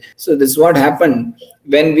clientele. So this is what happened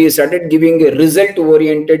when we started giving result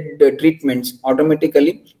oriented treatments.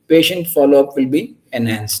 Automatically patient follow up will be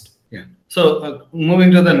enhanced. So moving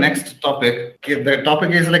to the next topic, the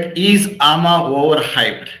topic is like, is AMA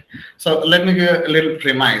overhyped? So let me give a little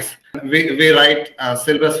premise. We write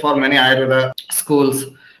syllabus for many Ayurveda schools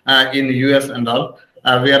in the US and all.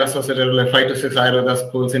 We are associated with like 5 to 6 Ayurveda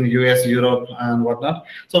schools in US, Europe, and whatnot.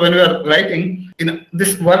 So when we are writing,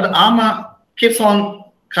 this word AMA keeps on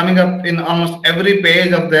coming up in almost every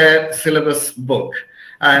page of their syllabus book.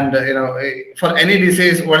 And for any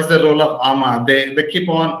disease, what is the role of AMA? They keep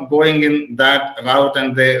on going in that route,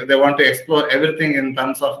 and they want to explore everything in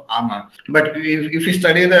terms of AMA. But if you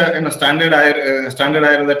study the standard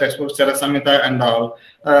Ayurveda textbooks, Chara Samhita and all,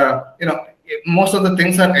 most of the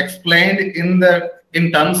things are explained in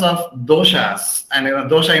terms of doshas and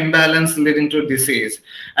dosha imbalance leading to disease,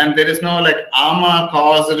 and there is no like AMA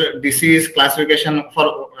caused disease classification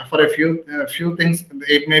for a few things.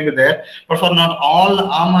 It may be there, but for not all,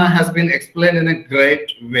 AMA has been explained in a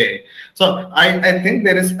great way. So I think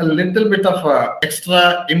there is a little bit of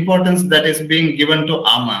extra importance that is being given to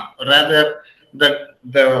AMA, rather that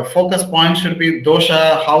the focus point should be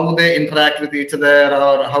dosha, how they interact with each other,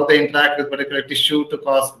 or how they interact with particular tissue to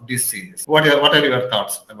cause disease. What are your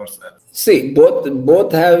thoughts about that? See,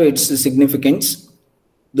 both have its significance.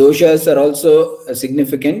 Doshas are also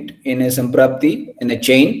significant in a samprapti, in a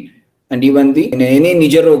chain, and even in any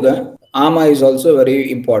nijaroga, AMA is also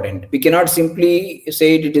very important. We cannot simply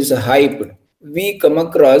say it is a hype. We come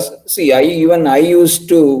across, see, I used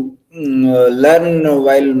to learn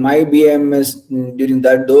while my BMS during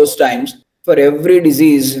those times. For every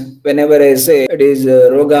disease, whenever I say it is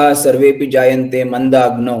Roga Sarvepi Jayante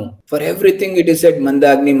Mandagno, for everything it is said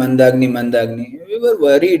Mandagni, Mandagni, Mandagni. We were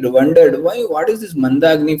worried, wondered, what is this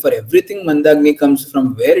Mandagni? For everything Mandagni comes,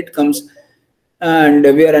 from where it comes. and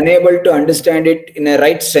we are unable to understand it in a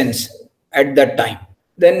right sense at that time.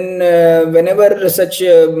 Then whenever such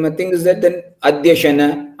things that then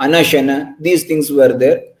Adyashana, Anashana, these things were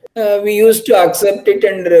there. We used to accept it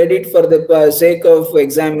and read it for the sake of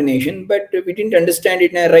examination, but we didn't understand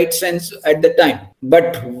it in a right sense at the time.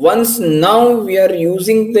 But once now we are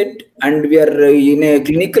using that and we are in a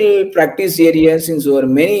clinical practice area since over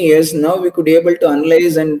many years, now we could able to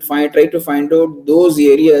analyze and try to find out those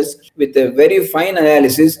areas with a very fine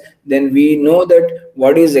analysis. Then we know that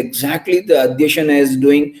what is exactly the Adyashana is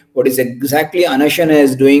doing, what is exactly Anashana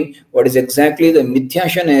is doing, what is exactly the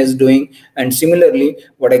Mithyashana is doing, and similarly,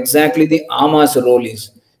 what exactly the Ama's role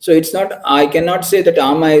is. So it's not, I cannot say that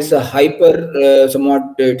Ama is a hyper,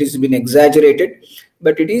 somewhat, it has been exaggerated,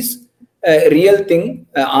 but it is a real thing.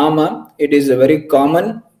 Ama, it is very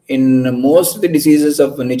common in most of the diseases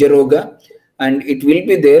of Nijaroga, and it will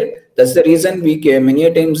be there. That's the reason we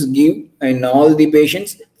many times give in all the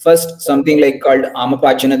patients first something like called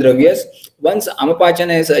Amapachana Dravyas. Once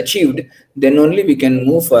Amapachana is achieved, then only we can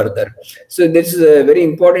move further. So this is a very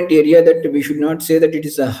important area that we should not say that it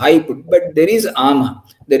is a hype, but there is Ama.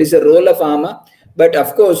 There is a role of Ama, but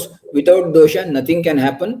of course, without dosha, nothing can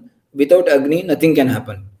happen. Without Agni, nothing can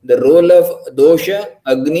happen. The role of dosha,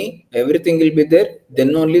 Agni, everything will be there.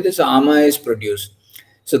 Then only this Ama is produced.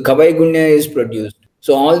 So Kavai Gunya is produced.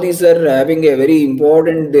 So all these are having a very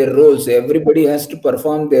important their roles. Everybody has to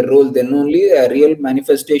perform their role. Then only a real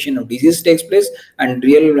manifestation of disease takes place, and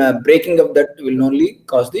real breaking of that will only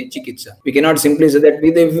cause the chikitsa. We cannot simply say that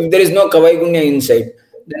if there is no Kavai Gunya inside,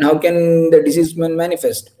 then how can the disease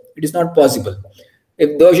manifest? It is not possible.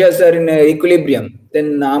 If doshas are in equilibrium,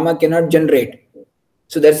 then Nama cannot generate.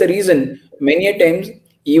 So that's the reason many a times,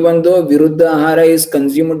 even though Viruddha Ahara is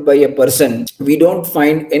consumed by a person, we don't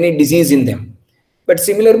find any disease in them. But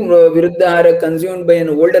similar Viruddha Ahara consumed by an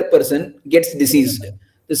older person gets diseased.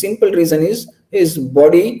 The simple reason is his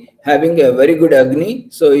body having a very good Agni.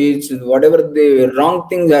 So it's whatever the wrong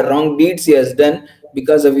things or wrong deeds he has done,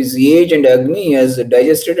 because of his age and Agni, he has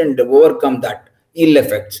digested and overcome that ill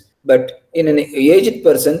effects. But in an aged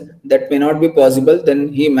person, that may not be possible.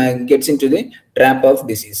 Then he gets into the trap of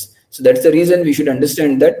disease. So that's the reason we should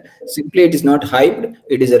understand that simply it is not hyped,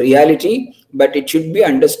 it is a reality, but it should be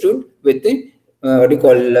understood with the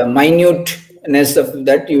minuteness of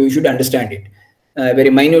that. You should understand it. Very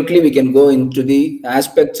minutely, we can go into the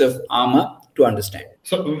aspects of Ama to understand.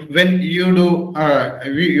 So when you do,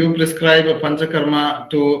 you prescribe a Panchakarma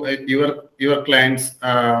to your clients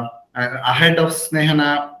ahead of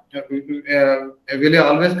Snehana. Will you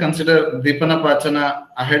always consider Dipana Pachana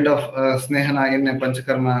ahead of Snehana in a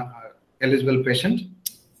Panchakarma eligible patient?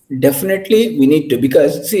 Definitely we need to,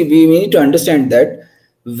 because see, we need to understand that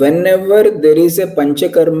whenever there is a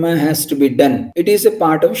Panchakarma has to be done, it is a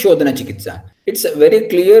part of Shodhana Chikitsa. It's a very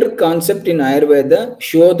clear concept in Ayurveda.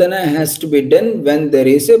 Shodhana has to be done when there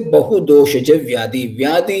is a Bahu Doshaja Vyadi.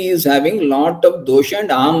 Vyadi is having lot of dosha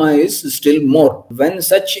and Ama is still more. When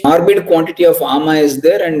such morbid quantity of Ama is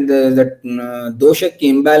there and that dosha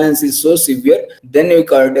imbalance is so severe, then we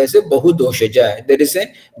call it as a Bahu Doshaja. There is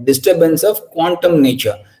a disturbance of quantum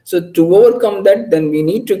nature. So to overcome that, then we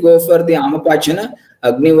need to go for the Amapachana,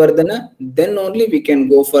 Agnivardhana, then only we can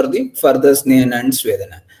go for the further Snehana and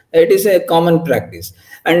Svedana. It is a common practice.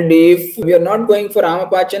 And if we are not going for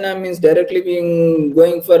Amapachana, means directly being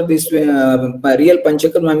going for this real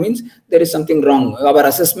Panchakarma, means there is something wrong. Our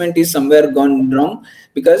assessment is somewhere gone wrong,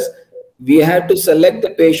 because we have to select the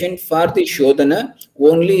patient for the Shodhana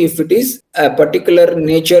only if it is a particular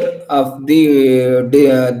nature of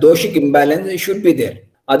the doshic imbalance. It should be there.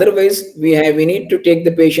 Otherwise, we need to take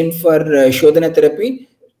the patient for Shodhana therapy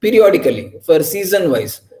periodically, for season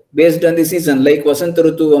wise, based on the season, like Vasanta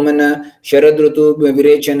Rutu, Vamana, Sharad Rutu,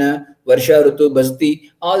 Virechana, Varsha Rutu,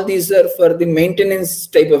 Basti. All these are for the maintenance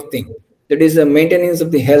type of thing. That is the maintenance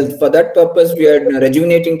of the health. For that purpose, we are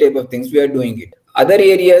rejuvenating type of things. We are doing it. Other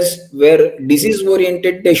areas where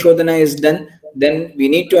disease-oriented Shodhana is done, then we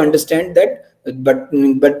need to understand that. But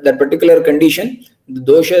that particular condition, the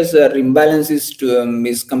doshas or imbalance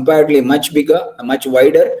is comparatively much bigger, much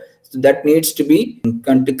wider. So that needs to be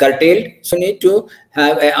curtailed. So need to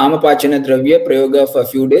have a Amapachana Dravya Prayoga for a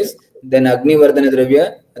few days, then Agnivardhana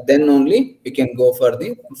Dravya, then only we can go for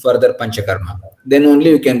the further Panchakarma. Then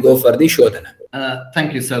only we can go for the Shodhana.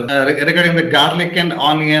 Thank you, sir. Regarding the garlic and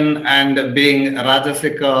onion and being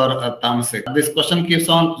Rajasic or Tamasic, this question keeps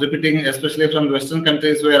on repeating, especially from Western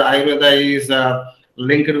countries where Ayurveda is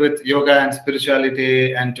linked with yoga and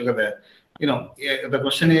spirituality and together. The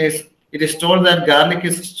question is, it is told that garlic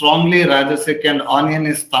is strongly Rajasic and onion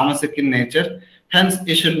is Tamasic in nature. Hence,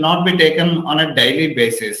 it should not be taken on a daily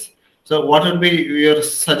basis. So what would be your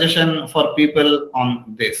suggestion for people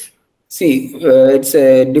on this? See, it's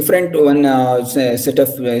a different one set of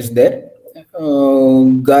is there.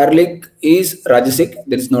 Garlic is Rajasic,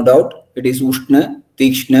 there is no doubt. It is Ushna,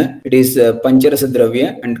 Tikshna, it is Pancharasa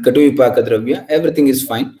Dravya and Katuvipaka Dravya. Everything is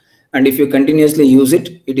fine. And if you continuously use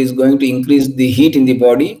it, it is going to increase the heat in the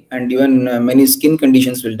body, and even many skin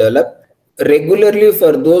conditions will develop. Regularly,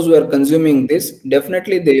 for those who are consuming this,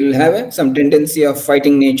 definitely they will have some tendency of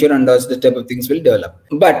fighting nature, and those the type of things will develop.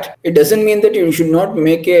 But it doesn't mean that you should not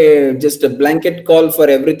make a just a blanket call for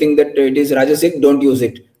everything that it is Rajasic, don't use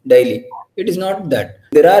it daily. It is not that.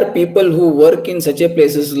 There are people who work in such a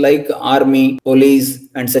places like army, police,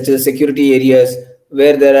 and such as security areas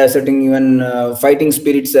where there are certain even fighting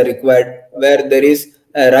spirits are required, where there is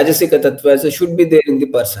Rajasika Tattvas should be there in the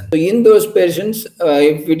person. So in those patients,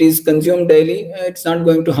 if it is consumed daily, it's not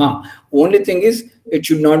going to harm. Only thing is, it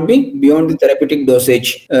should not be beyond the therapeutic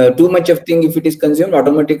dosage. Too much of thing, if it is consumed,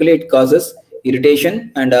 automatically it causes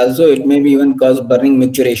irritation, and also it may be even cause burning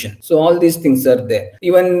micturition. So all these things are there.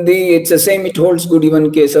 Even it's the same, it holds good even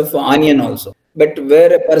in case of onion also. But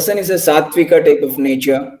where a person is a sattvika type of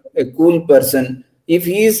nature, a cool person, if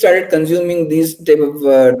he started consuming these type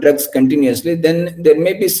of drugs continuously, then there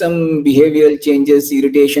may be some behavioral changes,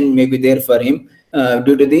 irritation may be there for him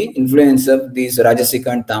due to the influence of these Rajasika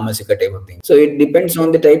and Tamasika type of things. So it depends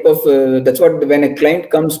on the type of, that's what when a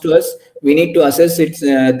client comes to us, we need to assess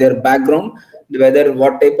their background, whether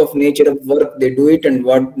what type of nature of work they do it, and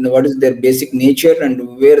what is their basic nature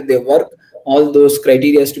and where they work. All those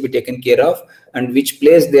criteria has to be taken care of, and which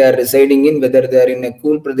place they are residing in, whether they are in a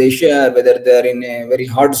cool pradesha or whether they are in a very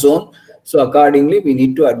hot zone. So accordingly, we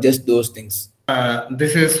need to adjust those things.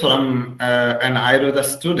 This is from an Ayurveda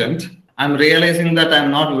student. I'm realizing that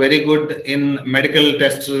I'm not very good in medical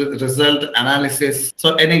test result analysis.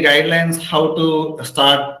 So any guidelines how to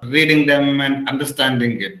start reading them and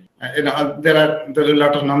understanding it? There are a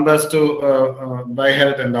lot of numbers to by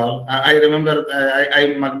health and all. I remember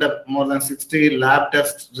I mugged up more than 60 lab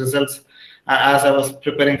test results as I was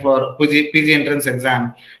preparing for PG entrance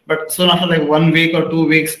exam. But soon after like 1 week or 2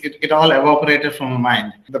 weeks, it all evaporated from my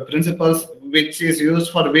mind. The principles which is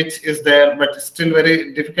used for which is there, but still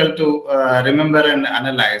very difficult to remember and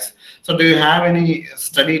analyze. So do you have any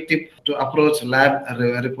study tip to approach lab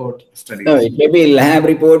report studies? No, it may be lab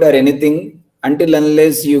report or anything. Until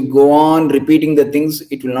unless you go on repeating the things,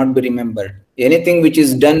 it will not be remembered. Anything which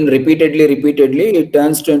is done repeatedly, it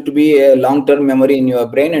turns to be a long-term memory in your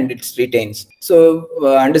brain, and it retains. So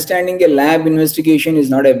understanding a lab investigation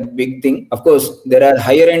is not a big thing. Of course, there are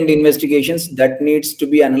higher-end investigations that needs to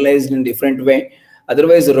be analyzed in different way.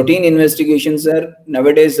 Otherwise, routine investigations are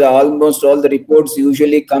nowadays almost all the reports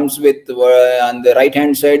usually comes with on the right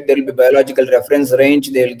hand side there will be biological reference range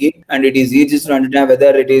they will give, and it is easy to understand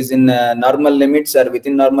whether it is in normal limits or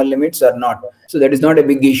within normal limits or not. So that is not a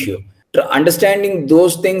big issue. Understanding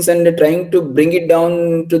those things and trying to bring it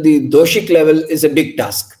down to the doshic level is a big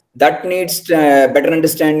task. That needs better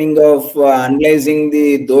understanding of analyzing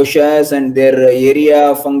the doshas and their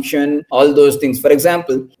area, function, all those things. For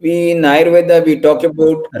example, we in Ayurveda, we talk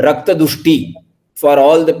about Rakta Dushti for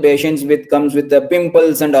all the patients comes with the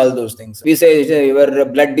pimples and all those things. We say your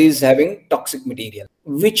blood is having toxic material.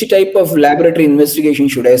 Which type of laboratory investigation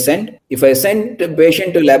should I send? If I send a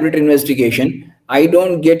patient to laboratory investigation, I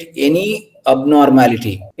don't get any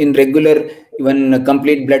abnormality in regular even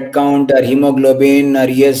complete blood count or hemoglobin or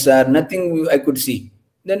ESR, nothing I could see.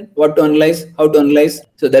 Then what to analyze, how to analyze?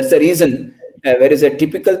 So that's the reason there is a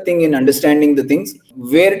typical thing in understanding the things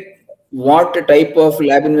where what type of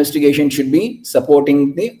lab investigation should be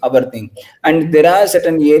supporting the other thing. And there are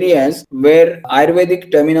certain areas where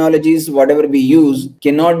Ayurvedic terminologies, whatever we use,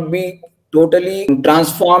 cannot be totally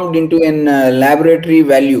transformed into an laboratory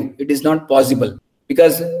value. It is not possible.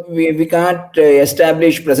 Because we can't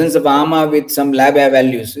establish presence of ama with some lab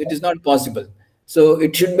values. It is not possible. So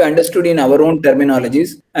it should be understood in our own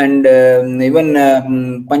terminologies. And even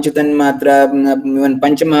Panchatan Matra, even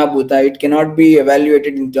Panchamahabhuta, it cannot be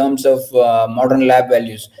evaluated in terms of modern lab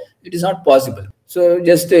values. It is not possible. So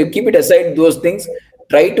just keep it aside those things.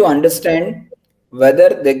 Try to understand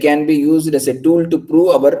whether they can be used as a tool to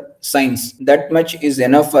prove our science. That much is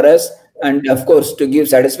enough for us. And of course, to give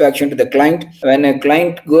satisfaction to the client, when a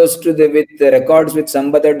client goes to with the records with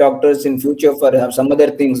some other doctors in future for some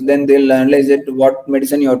other things, then they'll analyze it, what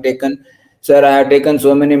medicine you have taken. Sir, I have taken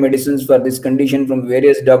so many medicines for this condition from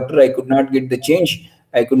various doctors. I could not get the change.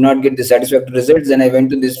 I could not get the satisfactory results. Then I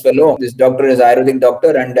went to this fellow. This doctor is Ayurvedic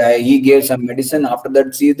doctor, and he gave some medicine. After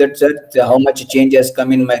that, see that, sir, how much change has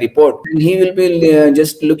come in my report. And he will be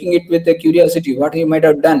just looking it with a curiosity, what he might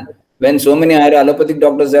have done. when so many allopathic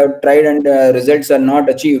doctors have tried and results are not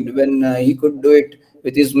achieved, when he could do it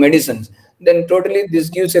with his medicines, then totally this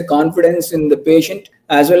gives a confidence in the patient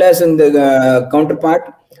as well as in the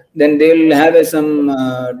counterpart. Then they will have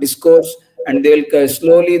some discourse, and they will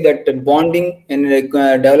slowly that bonding and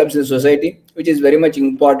develops in society, which is very much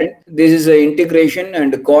important. This is a integration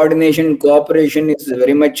and coordination, cooperation is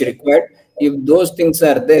very much required. If those things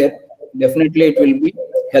are there, definitely it will be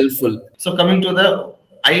helpful. So coming to the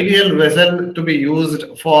ideal vessel to be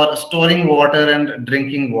used for storing water and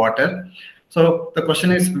drinking water. So the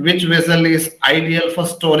question is, which vessel is ideal for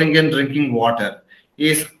storing and drinking water?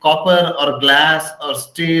 Is copper or glass or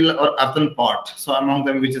steel or earthen pot? So among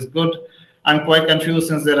them, which is good? I'm quite confused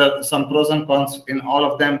since there are some pros and cons in all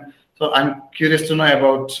of them. So I'm curious to know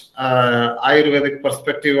about Ayurvedic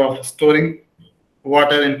perspective of storing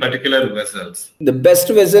water in particular vessels. The best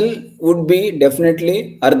vessel would be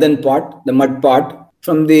definitely earthen pot, the mud pot.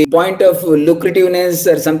 From the point of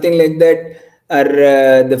lucrativeness or something like that, or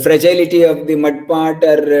the fragility of the mud pot,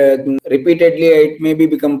 or repeatedly it maybe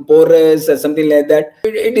become porous or something like that,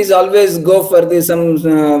 it is always go for the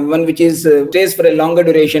some one which is stays for a longer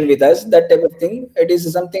duration with us, that type of thing. It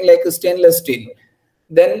is something like a stainless steel.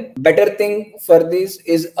 Then better thing for this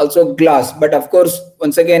is also glass, but of course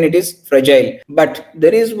once again it is fragile. But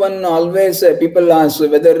there is one always people ask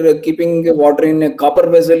whether keeping water in a copper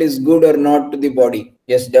vessel is good or not to the body.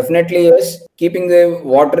 Yes, definitely yes. Keeping the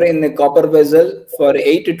water in a copper vessel for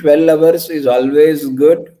 8 to 12 hours is always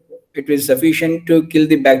good. It is sufficient to kill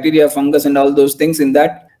the bacteria, fungus and all those things in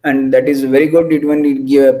that, and that is very good. It when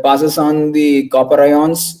it passes on the copper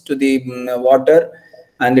ions to the water,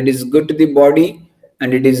 and it is good to the body,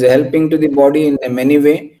 and it is helping to the body in a many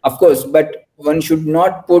way, of course. But one should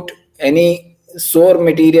not put any sour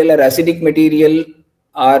material or acidic material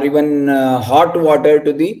or even hot water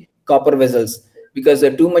to the copper vessels, because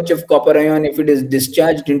too much of copper ion, if it is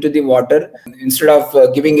discharged into the water, instead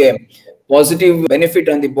of giving a positive benefit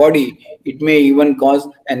on the body, it may even cause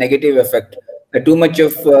a negative effect. Too much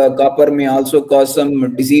of copper may also cause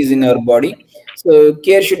some disease in our body. So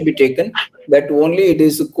care should be taken that only it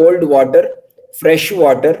is cold water, fresh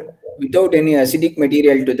water without any acidic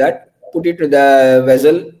material to that, put it to the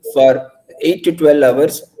vessel for 8 to 12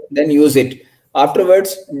 hours, then use it.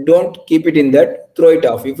 Afterwards, don't keep it in that, throw it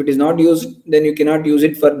off. If it is not used, then you cannot use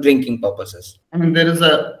it for drinking purposes. I mean, there is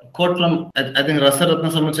a quote from, I think, Rasaratna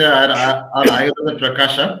Samuchaya or Ayurveda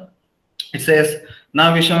Prakasha. It says,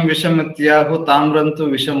 Na visham vishamityahu tamrantu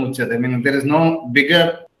vishamuchyate. I mean, there is no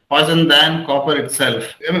bigger poison than copper itself.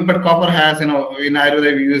 I mean, but copper has, in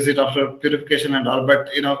Ayurveda we use it after purification and all, but,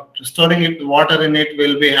 storing it, water in it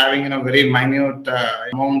will be having, very minute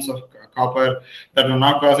amounts of copper that will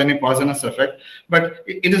not cause any poisonous effect. But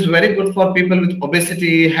it is very good for people with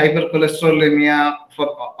obesity, hypercholesterolemia, for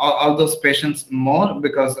all those patients more,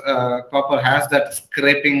 because copper has that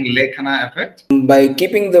scraping lekhana effect. By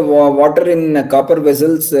keeping the water in copper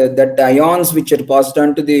vessels, that ions which are passed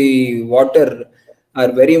on to the water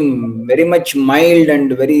are very much mild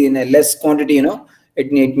and very in a less quantity,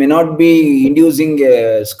 it may not be inducing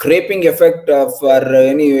a scraping effect or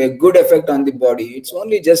any good effect on the body. It's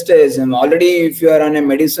only just as already if you are on a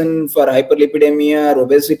medicine for hyperlipidemia or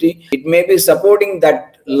obesity, it may be supporting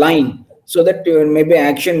that line, so that maybe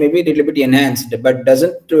action may be a little bit enhanced, but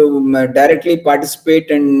doesn't directly participate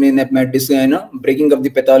in breaking of the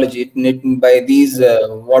pathology by these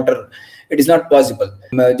water. It is not possible.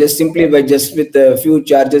 Just simply with a few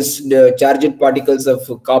charged particles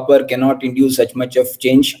of copper cannot induce such much of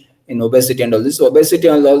change in obesity and all this. Obesity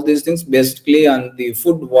and all these things basically on the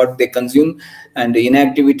food what they consume and the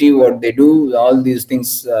inactivity what they do. All these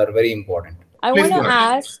things are very important. I want to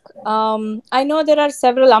ask, I know there are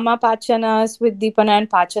several Amapachanas with Dipana and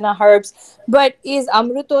Pachana herbs, but is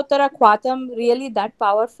Amrutottara Kwatham really that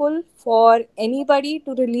powerful for anybody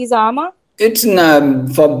to release Ama? It's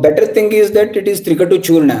for better thing is that it is Trikatu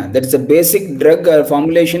Churna. That's a basic drug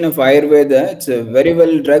formulation of Ayurveda. It's a very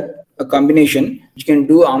well drug, a combination which can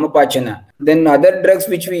do Amapachana. Then other drugs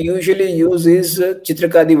which we usually use is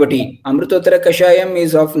Chitrakadivati. Amrutottara Kashayam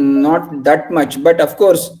is of not that much, but of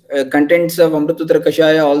course contents of Amrutottara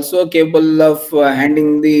Kashaya also capable of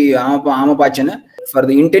handling the Amapachana. For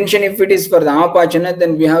the intention, if it is for the Amapachana,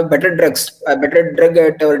 then we have better drugs, a better drug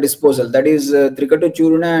at our disposal. That is Trikatu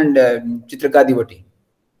Churna and Chitrakadivati.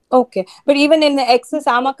 Okay. But even in the excess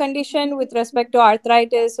Ama condition with respect to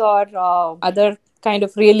arthritis or other kind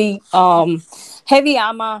of really heavy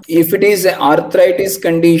Ama? If it is arthritis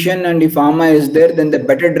condition and if Ama is there, then the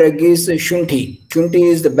better drug is Shunthi. Shunthi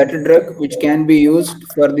is the better drug which can be used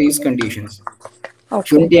for these conditions.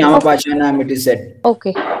 Okay. Shunthi Amapachanam, it is said.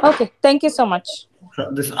 Okay. Thank you so much. So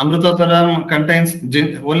this Amrutotara contains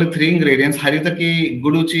only three ingredients: Haritaki,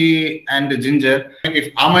 Guduchi, and ginger.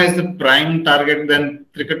 If Ama is the prime target, then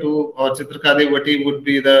Trikatu or Chitrakadi Vati would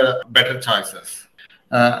be the better choices.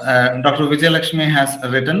 Dr. Vijay Lakshmi has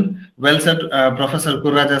written, well said, Professor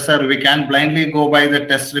Kurraja sir, we can blindly go by the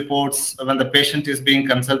test reports when the patient is being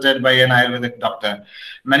consulted by an Ayurvedic doctor.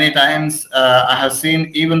 Many times I have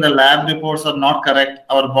seen even the lab reports are not correct.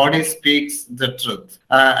 Our body speaks the truth.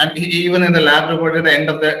 And even in the lab report at the end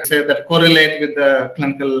of the say that correlate with the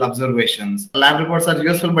clinical observations. Lab reports are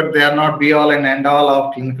useful, but they are not be all and end all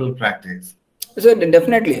of clinical practice. So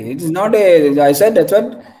definitely, it is not I said that's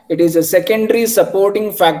what it is, a secondary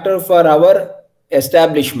supporting factor for our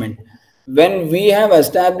establishment. When we have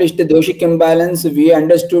established the doshic imbalance, we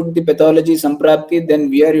understood the pathology samprapti, then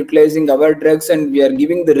we are utilizing our drugs and we are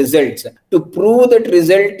giving the results. To prove that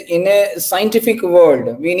result in a scientific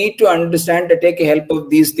world, we need to understand to take help of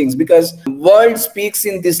these things, because world speaks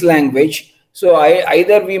in this language. So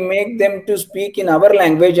either we make them to speak in our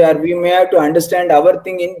language, or we may have to understand our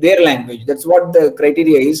thing in their language. That's what the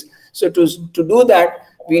criteria is. So to do that,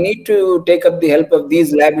 we need to take up the help of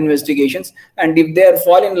these lab investigations. And if they are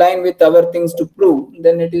fall in line with our things to prove,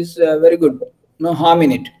 then it is very good. No harm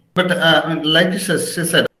in it. But like she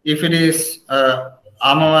said, if it is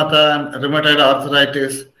Amavata and rheumatoid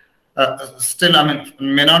arthritis, still,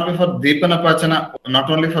 may not be for Deepana Pachana, not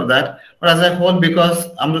only for that, but as a whole, because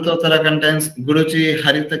Amrutotara contains Guduchi,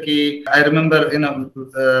 Haritaki. I remember,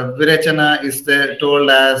 Virechana is there told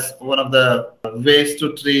as one of the ways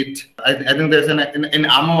to treat. I think there's in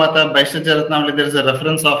Amavata, Vaishnajaratnavali, there is a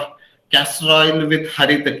reference of castor oil with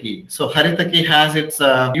Haritaki. So Haritaki has its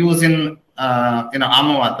use in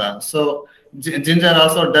Amavata. So ginger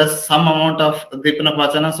also does some amount of Deepana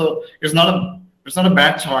Pachana. So it's not a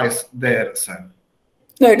bad choice there, sir.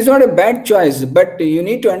 No, it is not a bad choice, but you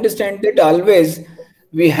need to understand that always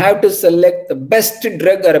we have to select the best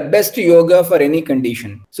drug or best yoga for any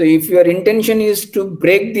condition. So if your intention is to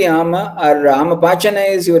break the ama, or Amapachana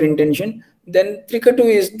is your intention, then Trikatu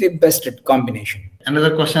is the best combination.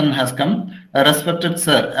 Another question has come. Respected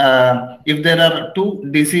sir, if there are two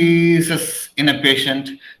diseases in a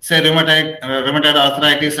patient, say rheumatoid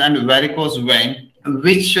arthritis and varicose vein,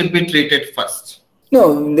 which should be treated first?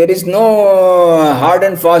 No, there is no hard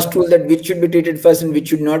and fast rule that which should be treated first and which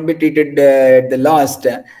should not be treated at the last.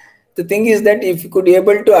 The thing is that if you could be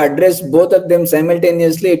able to address both of them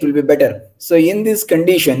simultaneously, it will be better. So in this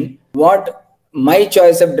condition, what my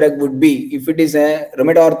choice of drug would be, if it is a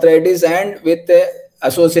rheumatoid arthritis and with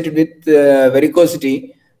associated with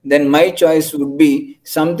varicosity, then my choice would be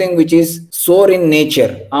something which is sour in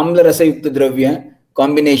nature, Amla Rasa Yukta Dravya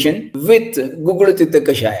combination with Gugulatitta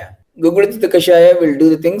Kashaya. Gugulatitta Kashaya will do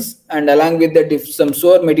the things, and along with that, if some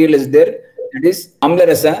sour material is there, that is Amla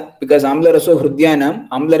Rasa, because Amla Rasa Hrudyanam,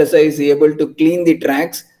 Amla Rasa is able to clean the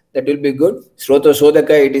tracks, that will be good. Srota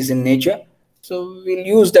Sodaka, it is in nature. So we'll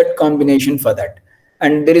use that combination for that.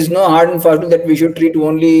 And there is no hard and fast rule that we should treat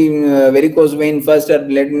only varicose vein first, or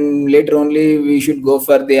later only we should go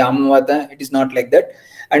for the Amavata. It is not like that.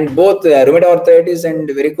 And both rheumatoid arthritis and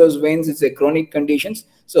varicose veins is a chronic conditions.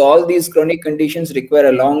 So all these chronic conditions require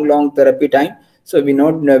a long therapy time. So we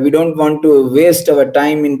don't want to waste our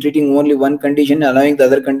time in treating only one condition, allowing the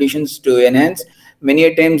other conditions to enhance. Many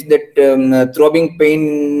a times that throbbing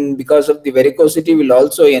pain because of the varicosity will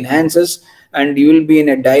also enhance us, and you will be in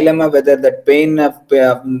a dilemma whether that pain of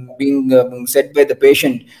being set by the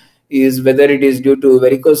patient is whether it is due to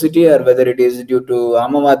varicosity or whether it is due to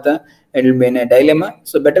Amavata. It will be in a dilemma.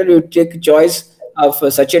 So better you take choice of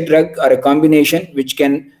such a drug or a combination which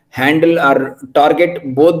can handle or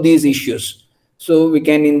target both these issues. So we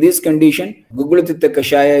can, in this condition, Gugulatitta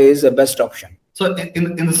Kashaya is the best option. So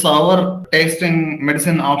in the sour tasting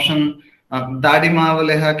medicine option, Dadima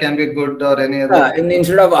Avaleha can be good, or any other?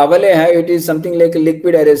 Instead of Avaleha, it is something like a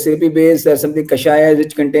liquid or a syrupy base or something Kashaya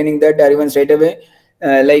which containing that, or even straight away.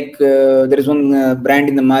 There is one brand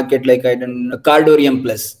in the market, like I don't know, Cardorium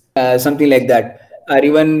Plus, something like that. Or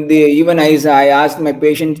even I asked my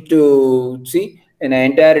patient to see in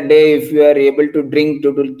an entire day, if you are able to drink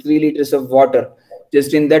 2 to 3 liters of water,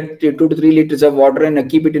 just in that 2 to 3 liters of water, and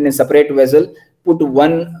keep it in a separate vessel, put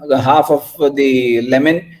half of the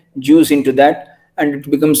lemon juice into that, and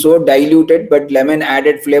it becomes so diluted, but lemon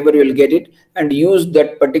added flavor, you will get it, and use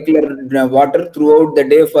that particular water throughout the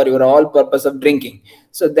day for your all purpose of drinking.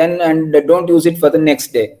 So then, and don't use it for the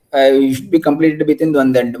next day. You should be completed within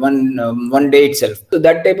one day itself. So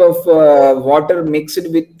that type of water mixed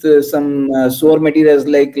with some sour materials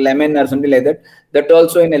like lemon or something like that, That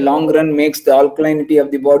also in a long run makes the alkalinity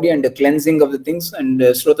of the body and the cleansing of the things, and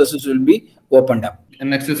Srotasis will be opened up. And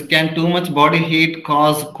next is, can too much body heat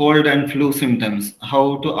cause cold and flu symptoms?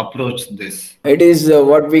 How to approach this? It is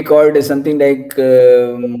what we called something like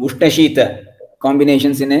Ushna Shita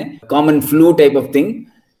combinations in a common flu type of thing.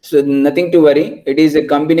 So nothing to worry. It is a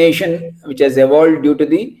combination which has evolved due to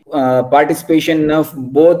the participation of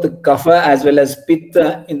both kapha as well as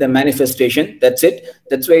pitta in the manifestation. That's it.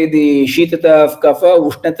 That's why the shitata of kapha,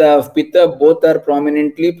 ushnata of pitta, both are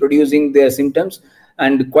prominently producing their symptoms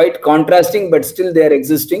and quite contrasting, but still they are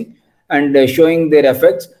existing and showing their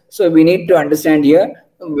effects. So we need to understand here,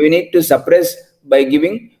 we need to suppress by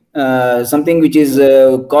giving something which is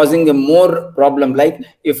causing a more problem. Like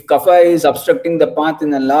if kapha is obstructing the path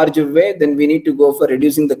in a large way, then we need to go for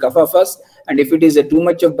reducing the kapha first. And if it is a too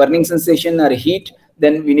much of burning sensation or heat,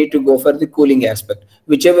 then we need to go for the cooling aspect.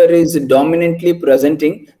 Whichever is dominantly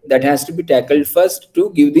presenting, that has to be tackled first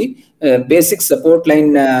to give the basic support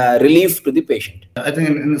line relief to the patient. I think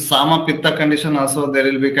in Sama Pitta condition also there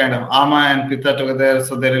will be kind of Ama and Pitta together,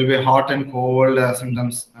 so there will be hot and cold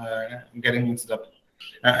symptoms getting mixed up.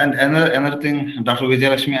 And another thing, Dr.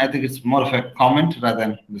 Vijayalakshmi, I think it's more of a comment rather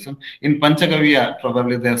than this one. In Panchagavya,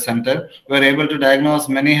 probably their center, we are able to diagnose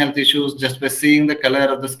many health issues just by seeing the color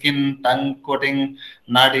of the skin, tongue coating,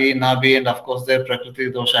 nadi, nabi, and of course their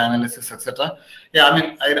prakriti dosha analysis, etc. Yeah, I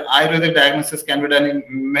mean, Ayurvedic diagnosis can be done in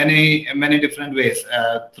many different ways,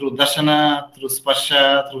 through darshana, through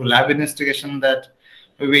sparsha, through lab investigation that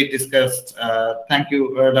we discussed. Thank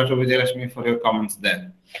you, Dr. Vijayalakshmi, for your comments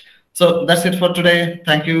there. So that's it for today.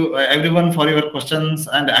 Thank you everyone for your questions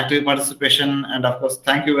and active participation. And of course,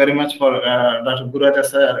 thank you very much for Dr. Gururaja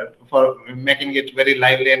sir for making it very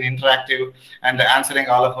lively and interactive and answering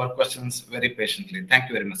all of our questions very patiently. Thank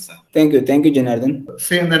you very much, sir. Thank you. Thank you, Janardhan.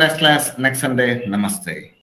 See you in the next class next Sunday. Namaste.